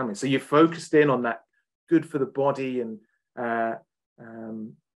support families. So you're focused in on that good for the body and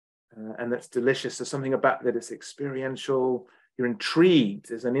that's delicious. There's something about that it's experiential. You're intrigued.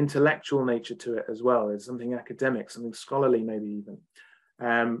 There's an intellectual nature to it as well. There's something academic, something scholarly, maybe even.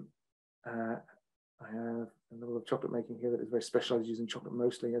 I have a level of chocolate making here that is very specialized, using chocolate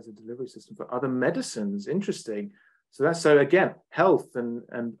mostly as a delivery system for other medicines. Interesting. So again, health and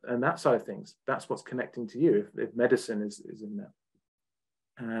that side of things. That's what's connecting to you if medicine is in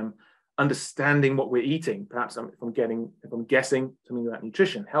there. Understanding what we're eating, perhaps if I'm guessing something about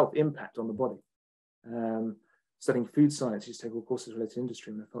nutrition, health, impact on the body. Studying food science, used to take all courses related to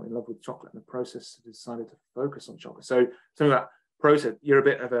industry, and I fell in love with chocolate and the process. I decided to focus on chocolate. So something about process. You're a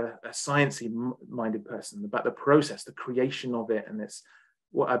bit of a sciencey minded person about the process, the creation of it, and it's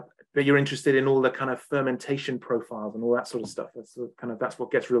but you're interested in all the kind of fermentation profiles and all that sort of stuff. That's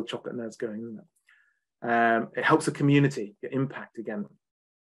what gets real chocolate nerds going, isn't it? It helps a community get impact again.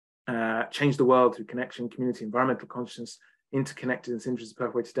 Change the world through connection, community, environmental consciousness, interconnected and synergy is the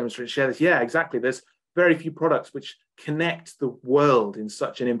perfect way to demonstrate and share this. Yeah, exactly. There's very few products which connect the world in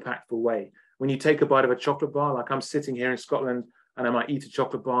such an impactful way. When you take a bite of a chocolate bar, like I'm sitting here in Scotland and I might eat a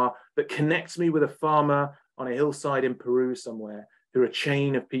chocolate bar that connects me with a farmer on a hillside in Peru somewhere through a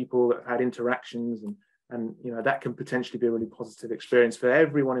chain of people that have had interactions, and you know, that can potentially be a really positive experience for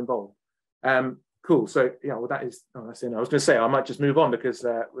everyone involved. Cool. So yeah, well, that's it. I was going to say I might just move on because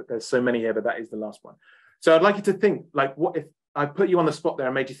there's so many here, but that is the last one. So I'd like you to think, like, what if I put you on the spot there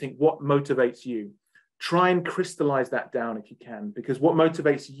and made you think, what motivates you? Try and crystallize that down if you can, because what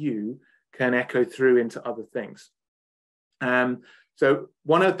motivates you can echo through into other things. So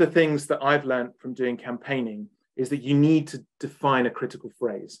one of the things that I've learned from doing campaigning is that you need to define a critical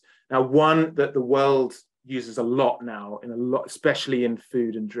phrase. Now, one that the world uses a lot now, especially in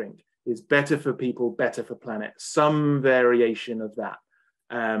food and drink, is better for people, better for planet, some variation of that.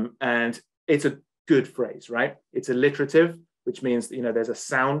 And it's a good phrase, right? It's alliterative, which means that, there's a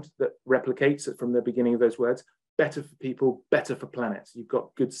sound that replicates it from the beginning of those words. Better for people, better for planet. So you've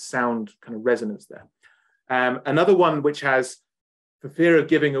got good sound kind of resonance there. Another one which has, for fear of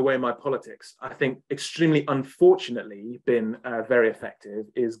giving away my politics, I think extremely unfortunately been very effective,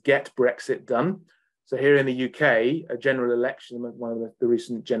 is get Brexit done. So here in the UK, a general election, one of the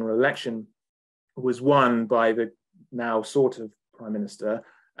recent general election, was won by the now sort of Prime Minister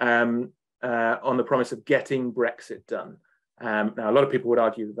on the promise of getting Brexit done. Now, a lot of people would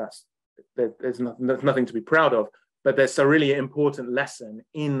argue that there's nothing to be proud of, but there's a really important lesson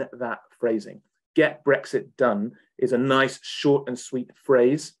in that phrasing. Get Brexit done is a nice, short and sweet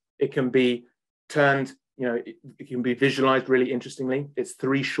phrase. It can be turned, it can be visualized really interestingly. It's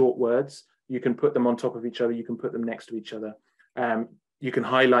 3 short words. You can put them on top of each other. You can put them next to each other. You can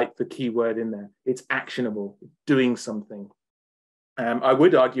highlight the key word in there. It's actionable, doing something. I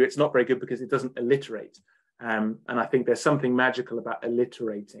would argue it's not very good because it doesn't alliterate. And I think there's something magical about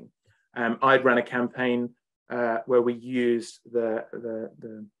alliterating. I'd ran a campaign where we used the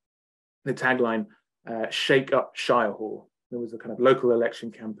tagline, shake up Shire Hall. It was a kind of local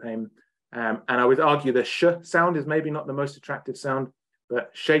election campaign. And I would argue the sh sound is maybe not the most attractive sound, but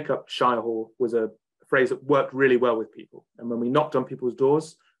shake up Shire Hall was a phrase that worked really well with people. And when we knocked on people's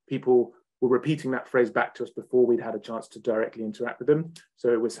doors, people were repeating that phrase back to us before we'd had a chance to directly interact with them.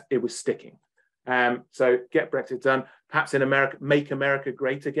 So it was sticking. So get Brexit done. Perhaps in America, make America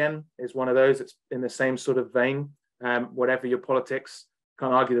great again is one of those. It's in the same sort of vein. Whatever your politics,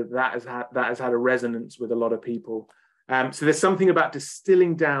 can't argue that has had a resonance with a lot of people. So there's something about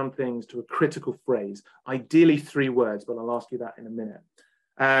distilling down things to a critical phrase, ideally 3 words, but I'll ask you that in a minute.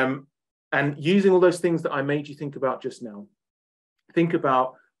 And using all those things that I made you think about just now, think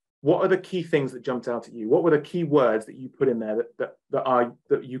about what are the key things that jumped out at you? What were the key words that you put in there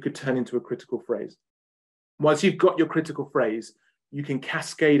that you could turn into a critical phrase? Once you've got your critical phrase, you can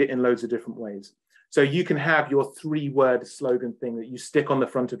cascade it in loads of different ways. So you can have your 3-word slogan thing that you stick on the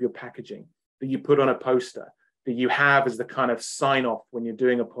front of your packaging, that you put on a poster, that you have as the kind of sign off when you're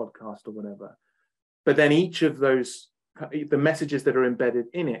doing a podcast or whatever. But then each of those, the messages that are embedded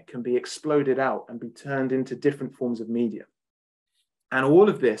in it can be exploded out and be turned into different forms of media. And all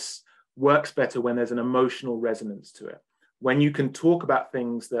of this works better when there's an emotional resonance to it. When you can talk about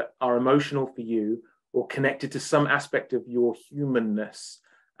things that are emotional for you or connected to some aspect of your humanness,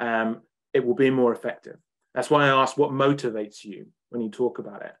 it will be more effective. That's why I asked what motivates you when you talk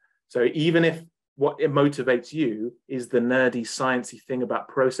about it. So even if what it motivates you is the nerdy, sciencey thing about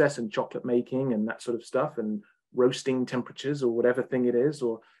process and chocolate making and that sort of stuff and roasting temperatures or whatever thing it is,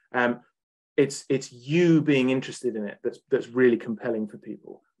 or it's you being interested in it that's really compelling for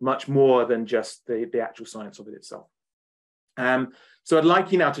people, much more than just the actual science of it itself. So I'd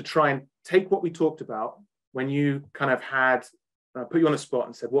like you now to try and take what we talked about when you kind of had, put you on the spot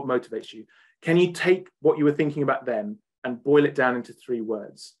and said, what motivates you? Can you take what you were thinking about then and boil it down into 3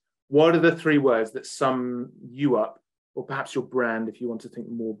 words? What are the 3 words that sum you up, or perhaps your brand, if you want to think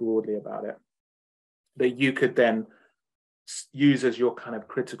more broadly about it, that you could then use as your kind of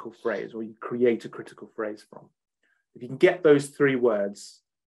critical phrase, or you create a critical phrase from? If you can get those 3 words,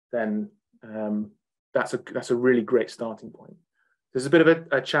 then that's a really great starting point. There's a bit of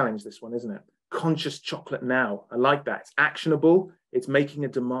a challenge, this one, isn't it? Conscious chocolate now. I like that. It's actionable. It's making a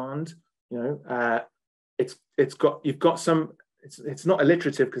demand. You've got some. It's not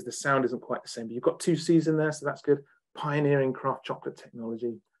alliterative because the sound isn't quite the same, but you've got 2 C's in there, so that's good. Pioneering craft chocolate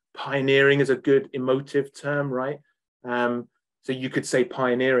technology. Pioneering is a good emotive term, right? So you could say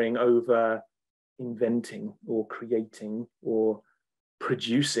pioneering over inventing or creating or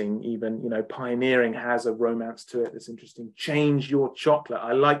producing even. Pioneering has a romance to it that's interesting. Change your chocolate.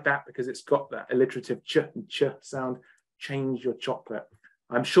 I like that because it's got that alliterative ch and ch sound. Change your chocolate.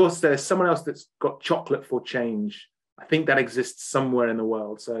 I'm sure there's someone else that's got chocolate for change. I think that exists somewhere in the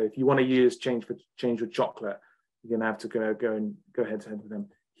world. So if you want to use change your chocolate, you're going to have to go head to head with them.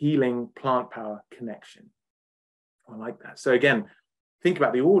 Healing, plant power, connection. I like that. So again, think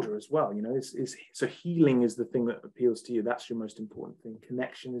about the order as well. So healing is the thing that appeals to you. That's your most important thing.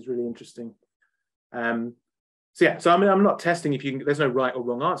 Connection is really interesting. So I'm not testing if you can. There's no right or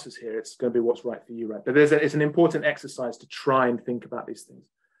wrong answers here. It's going to be what's right for you, right? But it's an important exercise to try and think about these things,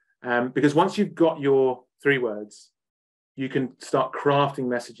 because once you've got your 3 words, you can start crafting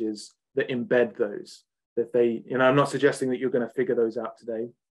messages that embed those, that they, I'm not suggesting that you're going to figure those out today,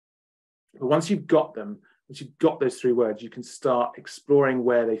 but once you've got them, once you've got those 3 words, you can start exploring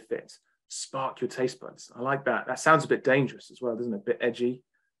where they fit. Spark your taste buds. I like that. That sounds a bit dangerous as well, doesn't it? A bit edgy.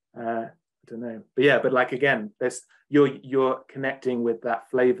 I don't know. But yeah, but like, again, you're connecting with that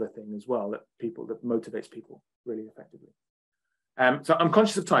flavor thing as well, that motivates people really effectively. So I'm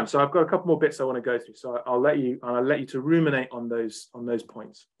conscious of time, so I've got a couple more bits I want to go through. So I'll let you to ruminate on those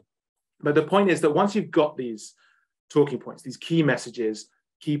points. But the point is that once you've got these talking points, these key messages,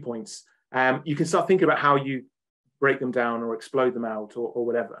 key points, you can start thinking about how you break them down or explode them out or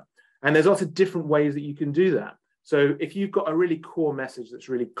whatever. And there's lots of different ways that you can do that. So if you've got a really core message that's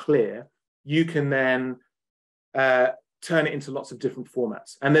really clear, you can then turn it into lots of different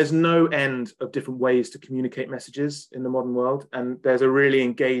formats. And there's no end of different ways to communicate messages in the modern world. And there's a really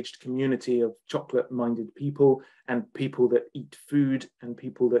engaged community of chocolate-minded people and people that eat food and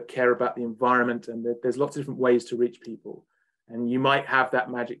people that care about the environment. And there's lots of different ways to reach people. And you might have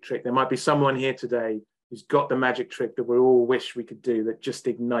that magic trick. There might be someone here today who's got the magic trick that we all wish we could do, that just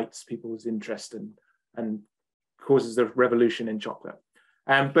ignites people's interest and causes a revolution in chocolate.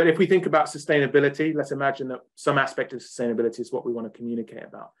 But if we think about sustainability, let's imagine that some aspect of sustainability is what we want to communicate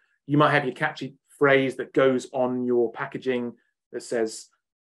about. You might have your catchy phrase that goes on your packaging that says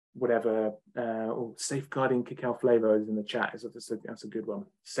whatever, or safeguarding cacao flavors in the chat. That's a good one.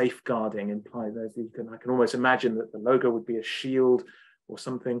 Safeguarding implies, I can almost imagine that the logo would be a shield or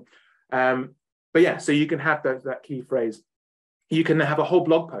something. But yeah, so you can have that key phrase. You can have a whole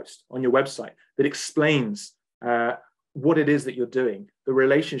blog post on your website that explains what it is that you're doing, the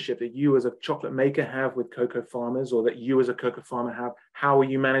relationship that you as a chocolate maker have with cocoa farmers, or that you as a cocoa farmer have. How are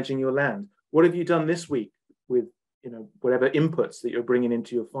you managing your land? What have you done this week with whatever inputs that you're bringing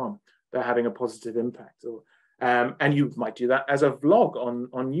into your farm that are having a positive impact? Or and you might do that as a vlog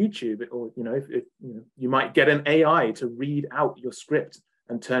on YouTube, or if you might get an AI to read out your script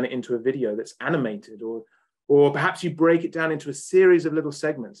and turn it into a video that's animated, or perhaps you break it down into a series of little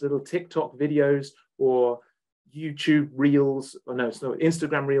segments, little TikTok videos or YouTube reels, or no, it's not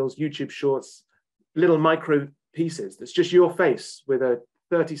Instagram reels, YouTube shorts, little micro pieces. That's just your face with a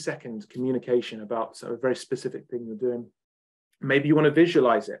 30-second communication about a very specific thing you're doing. Maybe you want to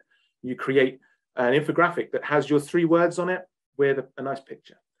visualize it. You create an infographic that has your 3 words on it with a nice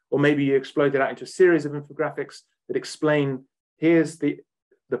picture. Or maybe you explode it out into a series of infographics that explain, here's the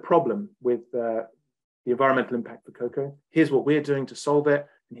problem with the environmental impact for cocoa. Here's what we're doing to solve it.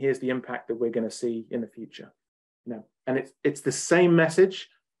 And here's the impact that we're going to see in the future. And it's the same message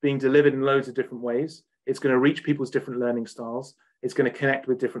being delivered in loads of different ways. It's going to reach people's different learning styles. It's going to connect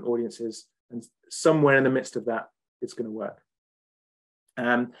with different audiences. And somewhere in the midst of that, it's going to work.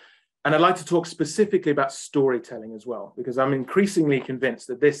 And I'd like to talk specifically about storytelling as well, because I'm increasingly convinced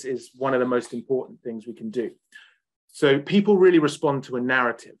that this is one of the most important things we can do. So people really respond to a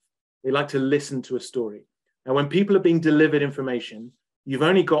narrative. They like to listen to a story. Now, when people are being delivered information, you've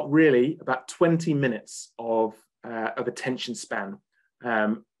only got really about 20 minutes of attention span.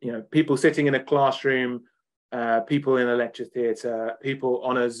 People sitting in a classroom, people in a lecture theatre, people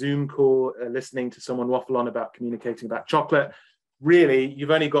on a Zoom call listening to someone waffle on about communicating about chocolate. Really, you've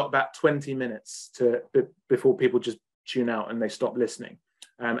only got about 20 minutes before people just tune out and they stop listening.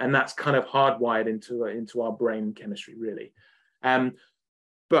 And that's kind of hardwired into our brain chemistry, really.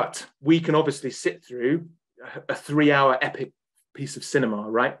 But we can obviously sit through a 3-hour epic piece of cinema,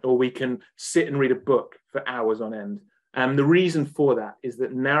 right? Or we can sit and read a book for hours on end. And the reason for that is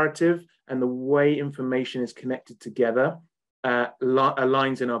that narrative and the way information is connected together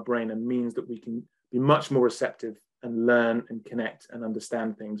aligns in our brain and means that we can be much more receptive and learn and connect and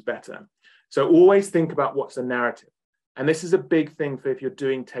understand things better. So always think about what's a narrative. And this is a big thing for if you're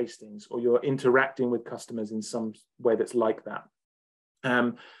doing tastings or you're interacting with customers in some way that's like that.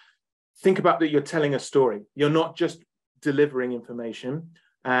 Think about that you're telling a story. You're not just delivering information.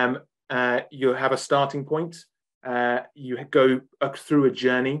 You have a starting point. You go through a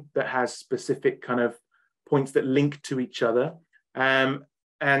journey that has specific kind of points that link to each other. And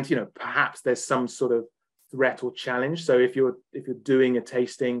perhaps there's some sort of threat or challenge. So if you're doing a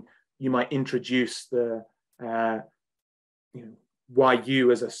tasting, you might introduce the why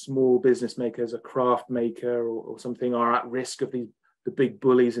you as a small business maker, as a craft maker or something, are at risk of the big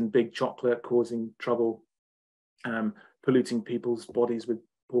bullies in big chocolate causing trouble, polluting people's bodies with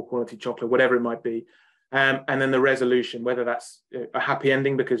poor quality chocolate, whatever it might be. And then the resolution, whether that's a happy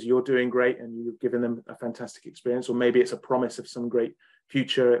ending because you're doing great and you've given them a fantastic experience, or maybe it's a promise of some great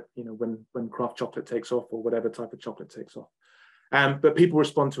future, when craft chocolate takes off or whatever type of chocolate takes off. But people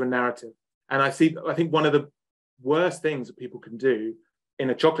respond to a narrative. And I think one of the worst things that people can do in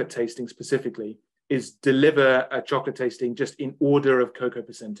a chocolate tasting specifically is deliver a chocolate tasting just in order of cocoa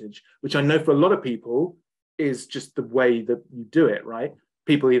percentage, which I know for a lot of people is just the way that you do it, right?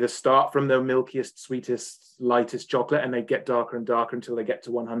 People either start from the milkiest, sweetest, lightest chocolate and they get darker and darker until they get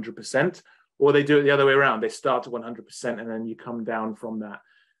to 100%, or they do it the other way around. They start at 100% and then you come down from that.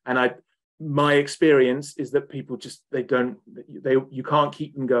 And my experience is that people just, you can't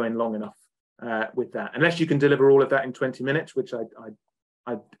keep them going long enough with that, unless you can deliver all of that in 20 minutes, which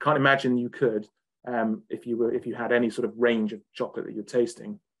I can't imagine you could if you had any sort of range of chocolate that you're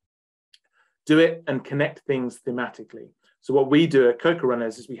tasting. Do it and connect things thematically. So what we do at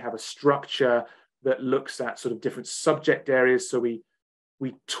CocoaRunners is we have a structure that looks at sort of different subject areas. So we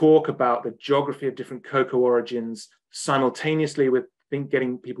talk about the geography of different cocoa origins simultaneously with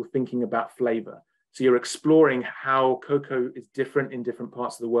getting people thinking about flavor. So you're exploring how cocoa is different in different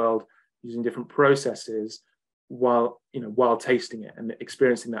parts of the world using different processes while tasting it and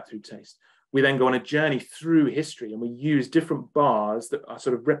experiencing that through taste. We then go on a journey through history and we use different bars that are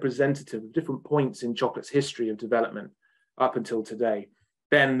sort of representative of different points in chocolate's history of development up until today.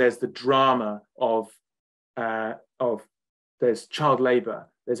 Then there's the drama of there's child labor,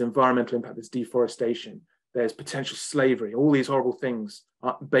 there's environmental impact, there's deforestation, there's potential slavery. All these horrible things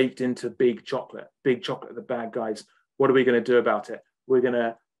are baked into big chocolate, the bad guys. What are we going to do about it? We're going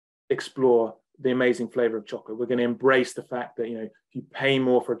to explore the amazing flavor of chocolate. We're going to embrace the fact that, if you pay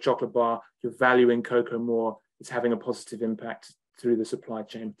more for a chocolate bar, you're valuing cocoa more. It's having a positive impact through the supply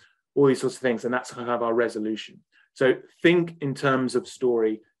chain, all these sorts of things. And that's kind of our resolution. So think in terms of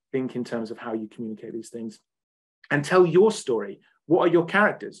story, think in terms of how you communicate these things and tell your story. What are your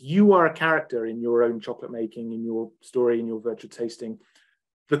characters? You are a character in your own chocolate making, in your story, in your virtual tasting.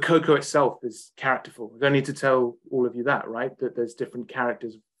 The cocoa itself is characterful. I don't need to tell all of you that, right? That there's different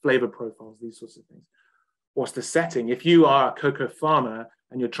characters, flavor profiles, these sorts of things. What's the setting? If you are a cocoa farmer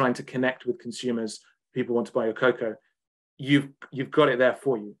and you're trying to connect with consumers, people want to buy your cocoa, you've got it there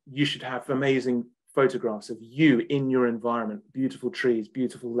for you. You should have amazing photographs of you in your environment, beautiful trees,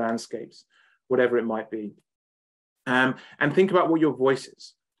 beautiful landscapes, whatever it might be. And think about what your voice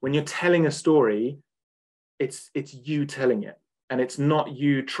is. When you're telling a story, it's you telling it. And it's not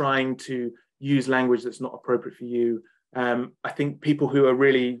you trying to use language that's not appropriate for you. I think people who are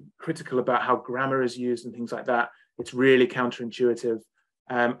really critical about how grammar is used and things like that, it's really counterintuitive.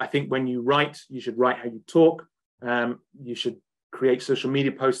 I think when you write, you should write how you talk. You should create social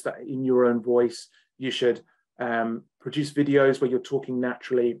media posts that in your own voice. You should produce videos where you're talking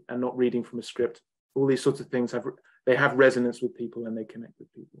naturally and not reading from a script. All these sorts of things have resonance with people and they connect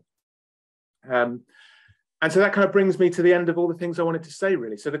with people. And so that kind of brings me to the end of all the things I wanted to say,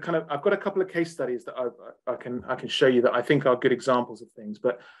 really. So I've got a couple of case studies that I can show you that I think are good examples of things.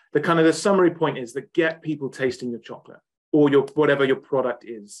 But the summary point is that get people tasting your chocolate or whatever your product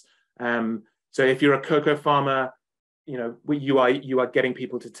is. So if you're a cocoa farmer, you are getting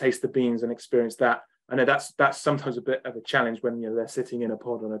people to taste the beans and experience that. I know that's sometimes a bit of a challenge when they're sitting in a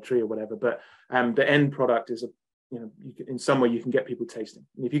pod on a tree or whatever. But the end product is in some way you can get people tasting.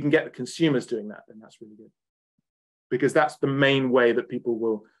 And if you can get the consumers doing that, then that's really good. Because that's the main way that people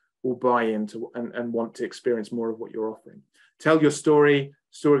will buy into and want to experience more of what you're offering. Tell your story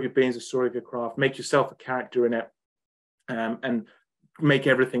of your beans, the story of your craft, make yourself a character in it, and make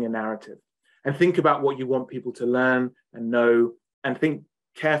everything a narrative. And think about what you want people to learn and know, and think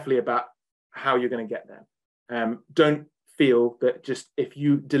carefully about how you're going to get there. Don't feel that just if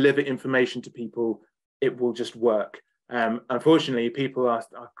you deliver information to people, it will just work. Unfortunately, people are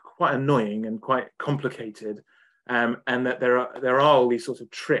quite annoying and quite complicated. And that there are all these sorts of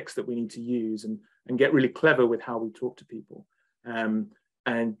tricks that we need to use and get really clever with how we talk to people.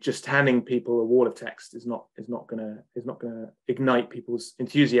 And just handing people a wall of text is not going to ignite people's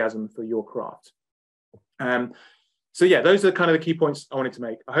enthusiasm for your craft. So yeah, those are kind of the key points I wanted to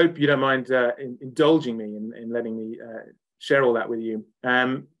make. I hope you don't mind indulging me in letting me share all that with you.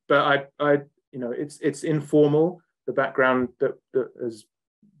 But it's informal, the background that has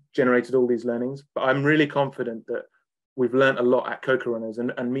generated all these learnings, but I'm really confident that we've learned a lot at CocoaRunners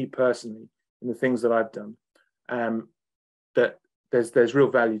and me personally in the things that I've done, that there's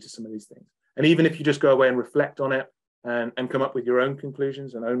real value to some of these things. And even if you just go away and reflect on it and come up with your own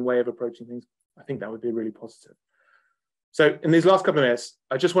conclusions and own way of approaching things, I think that would be really positive. So in these last couple of minutes,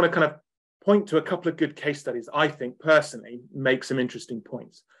 I just want to kind of point to a couple of good case studies I think personally make some interesting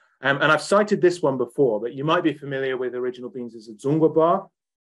points. And I've cited this one before, but you might be familiar with Original Beans as a Zungwa bar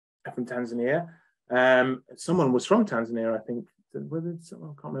from Tanzania. Someone was from Tanzania, I think. I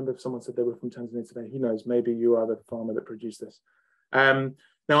can't remember if someone said they were from Tanzania today. Who knows? Maybe you are the farmer that produced this.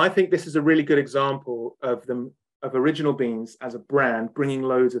 Now, I think this is a really good example of them of Original Beans as a brand, bringing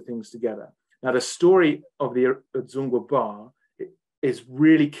loads of things together. Now, the story of the Udzungwa bar is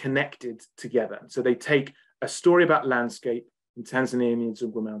really connected together. So they take a story about landscape in Tanzania in the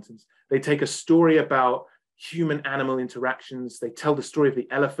Udzungwa Mountains. They take a story about human-animal interactions. They tell the story of the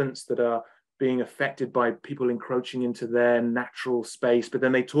elephants that are being affected by people encroaching into their natural space. But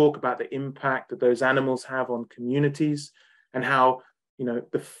then they talk about the impact that those animals have on communities and how, you know,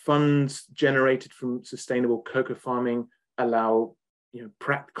 the funds generated from sustainable cocoa farming allow, you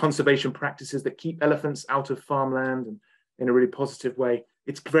know, conservation practices that keep elephants out of farmland and in a really positive way.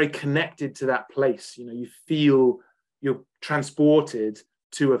 It's very connected to that place. You know, you feel you're transported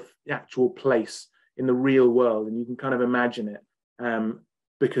to an actual place in the real world, and you can kind of imagine it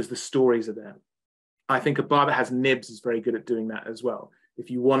because the stories are there. I think a bar that has nibs is very good at doing that as well. If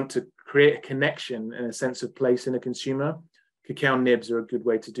you want to create a connection and a sense of place in a consumer, cacao nibs are a good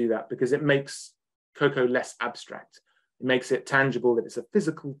way to do that because it makes cocoa less abstract. It makes it tangible that it's a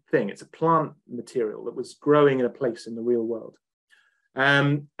physical thing. It's a plant material that was growing in a place in the real world.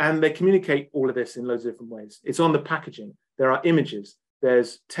 And they communicate all of this in loads of different ways. It's on the packaging. There are images,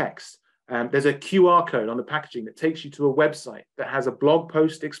 there's text. There's a QR code on the packaging that takes you to a website that has a blog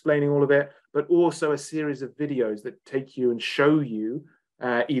post explaining all of it, but also a series of videos that take you and show you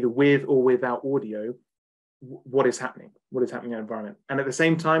either with or without audio what is happening in the environment. And at the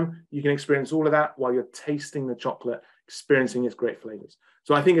same time, you can experience all of that while you're tasting the chocolate, experiencing its great flavors.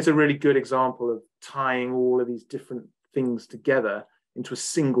 So I think it's a really good example of tying all of these different things together into a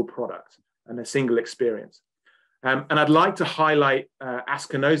single product and a single experience. And I'd like to highlight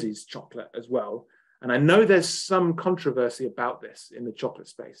Askanosi's chocolate as well. And I know there's some controversy about this in the chocolate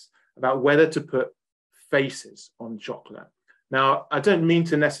space, about whether to put faces on chocolate. Now, I don't mean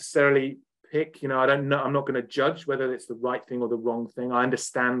to necessarily pick, you know, I'm not going to judge whether it's the right thing or the wrong thing. I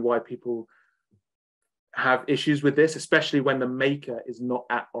understand why people have issues with this, especially when the maker is not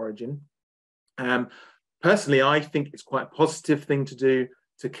at origin. Personally, I think it's quite a positive thing to do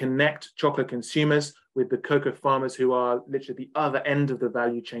to connect chocolate consumers with the cocoa farmers who are literally the other end of the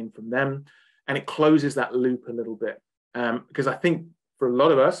value chain from them. And it closes that loop a little bit. Because I think for a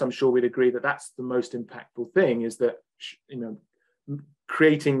lot of us, I'm sure we'd agree that that's the most impactful thing, is that, you know,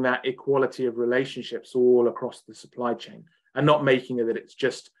 creating that equality of relationships all across the supply chain and not making it that it's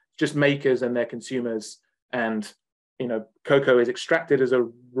just makers and their consumers, and, you know, cocoa is extracted as a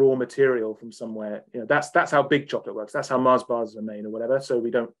raw material from somewhere. You know, that's how big chocolate works. That's how Mars bars are made or whatever. So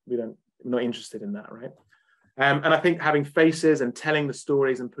we're not interested in that, right? And I think having faces and telling the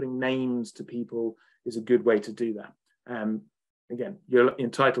stories and putting names to people is a good way to do that. Again, you're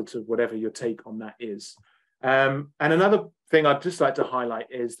entitled to whatever your take on that is. And another thing I'd just like to highlight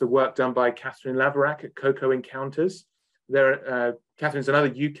is the work done by Catherine Laverack at Cocoa Encounters. Catherine's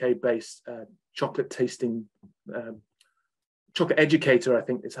another UK-based chocolate tasting, chocolate educator, I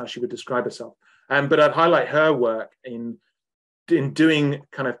think is how she would describe herself. But I'd highlight her work in doing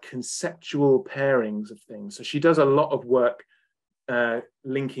kind of conceptual pairings of things. So she does a lot of work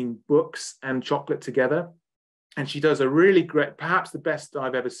linking books and chocolate together. And she does a really great, perhaps the best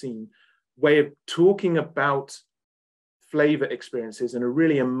I've ever seen, way of talking about flavor experiences in a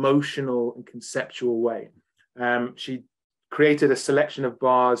really emotional and conceptual way. She created a selection of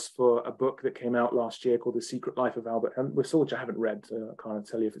bars for a book that came out last year called The Secret Life of Albert Whistle, which I haven't read, so I can't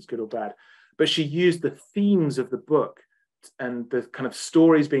tell you if it's good or bad. But she used the themes of the book and the kind of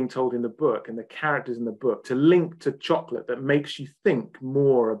stories being told in the book and the characters in the book to link to chocolate that makes you think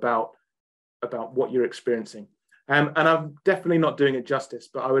more about what you're experiencing. And I'm definitely not doing it justice,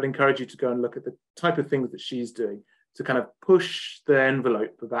 but I would encourage you to go and look at the type of things that she's doing to kind of push the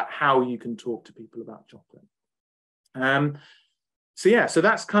envelope about how you can talk to people about chocolate. So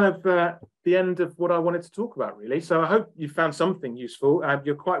that's kind of the end of what I wanted to talk about, really. So I hope you found something useful.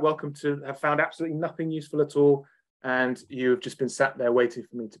 You're quite welcome to have found absolutely nothing useful at all, and you've just been sat there waiting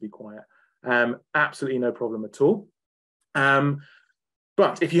for me to be quiet. Absolutely no problem at all.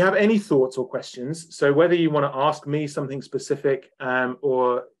 But if you have any thoughts or questions, so whether you want to ask me something specific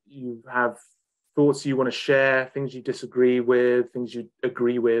or you have thoughts you want to share, things you disagree with, things you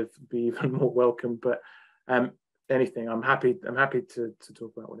agree with, be even more welcome. But anything, I'm happy to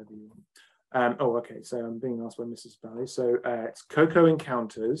talk about whatever you want. Oh, okay. So I'm being asked by Mrs. Valley. So it's Cocoa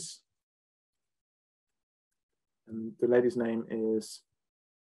Encounters, and the lady's name is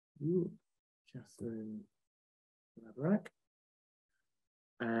Catherine Laverack.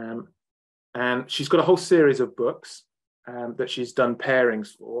 And she's got a whole series of books that she's done pairings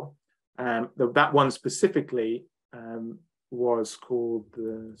for. That one specifically was called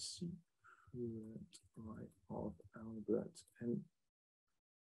The Secret Life of Albert. And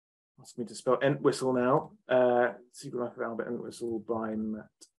ask me to spell Entwistle now. Secret Life of Albert Entwistle by Matt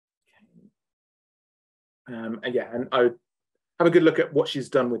Kane. And yeah, and I would have a good look at what she's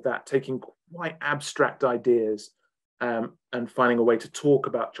done with that, taking quite abstract ideas and finding a way to talk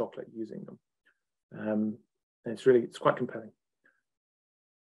about chocolate using them. And it's quite compelling.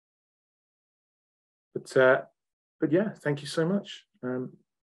 But yeah, thank you so much.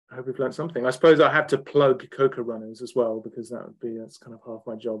 I hope we've learned something. I suppose I have to plug CocoaRunners as well, because that's kind of half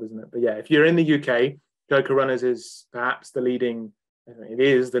my job, isn't it? But yeah, if you're in the UK, CocoaRunners is perhaps the leading, it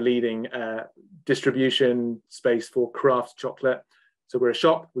is the leading distribution space for craft chocolate. So we're a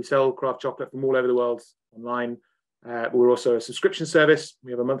shop, we sell craft chocolate from all over the world online. We're also a subscription service.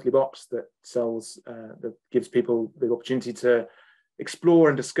 We have a monthly box that sells, that gives people the opportunity to explore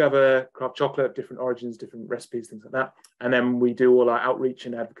and discover craft chocolate, different origins, different recipes, things like that. And then we do all our outreach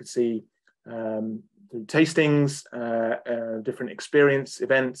and advocacy through tastings, different experience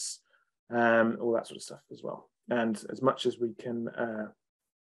events, all that sort of stuff as well. And as much as we can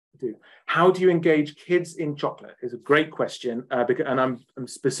do. How do you engage kids in chocolate is a great question, and I'm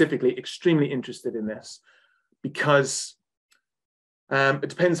specifically extremely interested in this, because it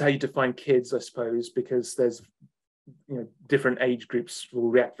depends how you define kids, I suppose, because there's different age groups will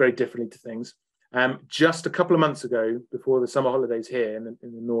react very differently to things. Just a couple of months ago, before the summer holidays here in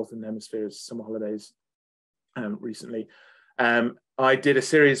the Northern Hemisphere's summer holidays recently, I did a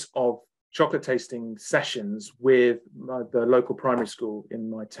series of chocolate tasting sessions with the local primary school in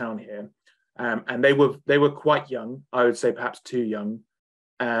my town here. And they were quite young, I would say perhaps too young.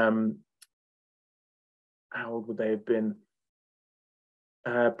 How old would they have been?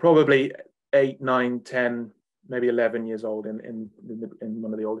 Probably 8, 9, 10, maybe 11 years old in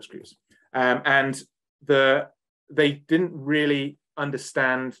one of the oldest groups. And they didn't really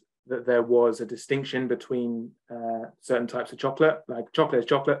understand that there was a distinction between certain types of chocolate, like chocolate is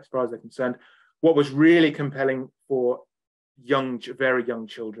chocolate as far as they're concerned. What was really compelling for very young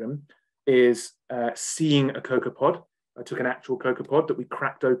children is seeing a cocoa pod. I took an actual cocoa pod that we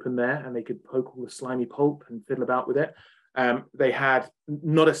cracked open there, and they could poke all the slimy pulp and fiddle about with it. They had,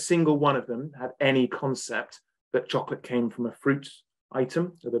 not a single one of them had any concept that chocolate came from a fruit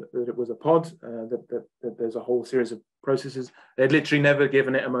item, so that it was a pod, that there's a whole series of processes. They'd literally never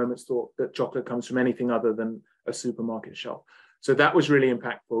given it a moment's thought that chocolate comes from anything other than a supermarket shelf. So that was really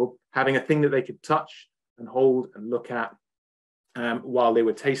impactful, having a thing that they could touch and hold and look at while they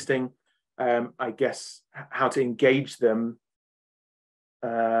were tasting. I guess how to engage them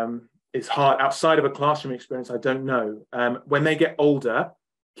is hard. Outside of a classroom experience, I don't know. When they get older,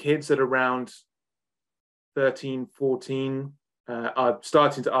 kids at around 13, 14 are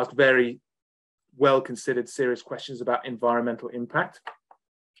starting to ask very well-considered, serious questions about environmental impact.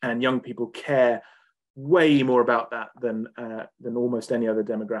 And young people care way more about that than almost any other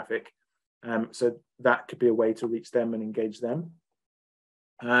demographic. So that could be a way to reach them and engage them.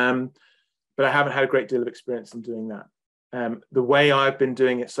 But I haven't had a great deal of experience in doing that. The way I've been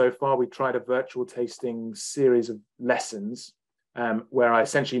doing it so far, we tried a virtual tasting series of lessons where I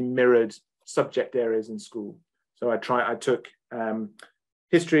essentially mirrored subject areas in school. So I took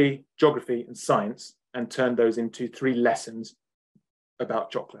history, geography, and science and turned those into 3 lessons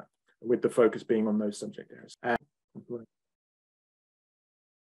about chocolate, with the focus being on those subject areas.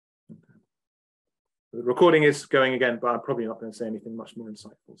 The recording is going again, but I'm probably not going to say anything much more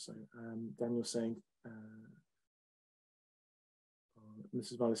insightful. So Daniel's saying,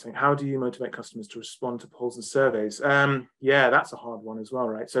 Mrs. Valley saying, how do you motivate customers to respond to polls and surveys? Yeah, that's a hard one as well,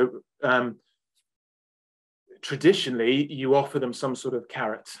 right? So traditionally, you offer them some sort of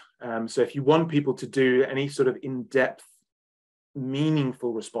carrot. So if you want people to do any sort of in-depth,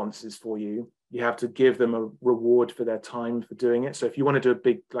 meaningful responses for you, you have to give them a reward for their time for doing it. So if you want to do a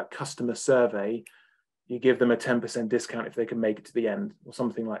big customer survey, you give them a 10% discount if they can make it to the end, or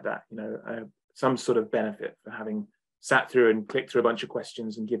something like that. Some sort of benefit for having sat through and clicked through a bunch of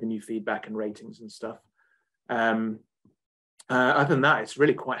questions and given you feedback and ratings and stuff. Other than that, it's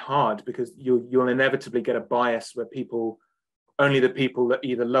really quite hard, because you'll inevitably get a bias where only the people that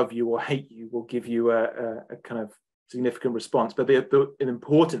either love you or hate you will give you a kind of significant response. But the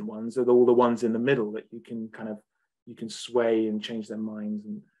important ones are all the ones in the middle that you can sway and change their minds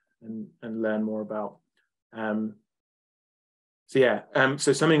and learn more about. So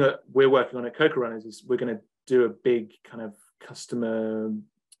something that we're working on at CocoaRunners is we're going to do a big kind of customer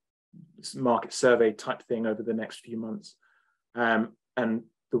market survey type thing over the next few months. And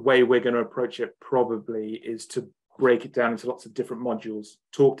the way we're going to approach it probably is to break it down into lots of different modules,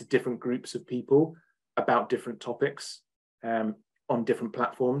 talk to different groups of people about different topics on different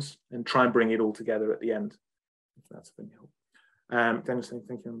platforms, and try and bring it all together at the end, if that's of any help. Daniel saying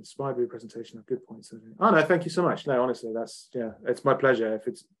thank you on the Spybury presentation. Good points. Oh no, thank you so much. No, honestly, that's it's my pleasure. If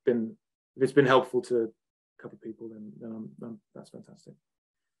it's been helpful to a couple of people, then that's fantastic.